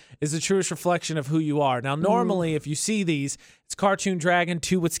third is the truest reflection of who you are. Now, normally, if you see these, it's cartoon dragon,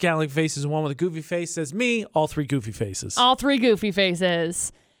 2 with scowling faces, and 1 with a goofy face. Says me, all 3 goofy faces. All 3 goofy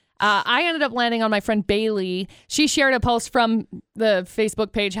faces. I ended up landing on my friend Bailey. She shared a post from the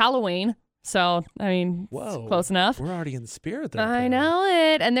Facebook page Halloween. So, I mean, it's close enough. We're already in the spirit there. I know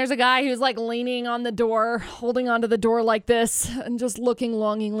it. And there's a guy who's like leaning on the door, holding onto the door like this and just looking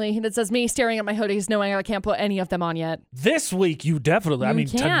longingly. And it says me staring at my hoodies, knowing I can't put any of them on yet. This week, you definitely,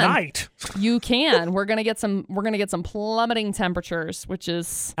 tonight. You can. We're going to get some plummeting temperatures, which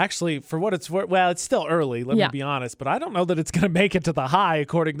is actually, for what it's worth, well, it's still early, let me be honest, but I don't know that it's going to make it to the high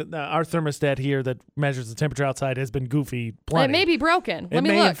according to our thermostat here that measures the temperature outside has been goofy plenty. It may be broken. Let me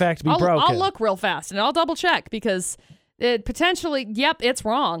look. It may, in fact, be broken. I'll look real fast and I'll double check because it potentially, it's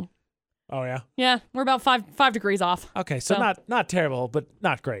wrong. Oh, yeah? Yeah, we're about five degrees off. Okay, so not terrible, but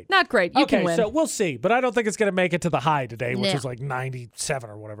not great. Not great. You can win. So we'll see, but I don't think it's going to make it to the high today, which was like 97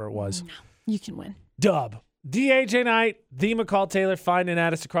 or whatever it was. No, you can win. Dub. DAJ Knight, the McCall Taylor, find and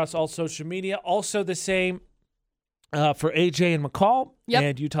add us across all social media. Also the same for AJ and McCall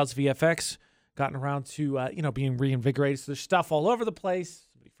and Utah's VFX. Gotten around to, being reinvigorated. So there's stuff all over the place.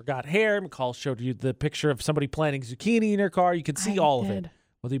 Somebody forgot hair. McCall showed you the picture of somebody planting zucchini in their car. You can see all of it,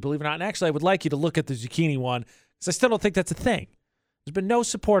 whether you believe it or not. And actually, I would like you to look at the zucchini one because I still don't think that's a thing. There's been no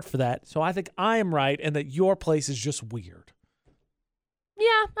support for that. So I think I am right and that your place is just weird.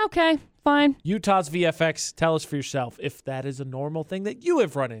 Yeah, okay, fine. Utah's VFX, tell us for yourself if that is a normal thing that you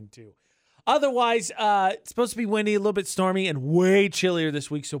have run into. Otherwise, it's supposed to be windy, a little bit stormy, and way chillier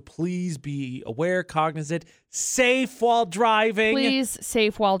this week. So please be aware, cognizant, safe while driving. Please,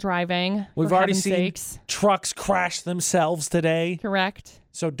 safe while driving. We've already seen trucks crash themselves today. Correct.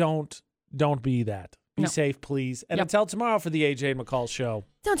 So don't be that. Be safe, please. And until tomorrow for the AJ and McCall show.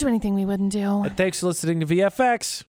 Don't do anything we wouldn't do. And thanks for listening to VFX.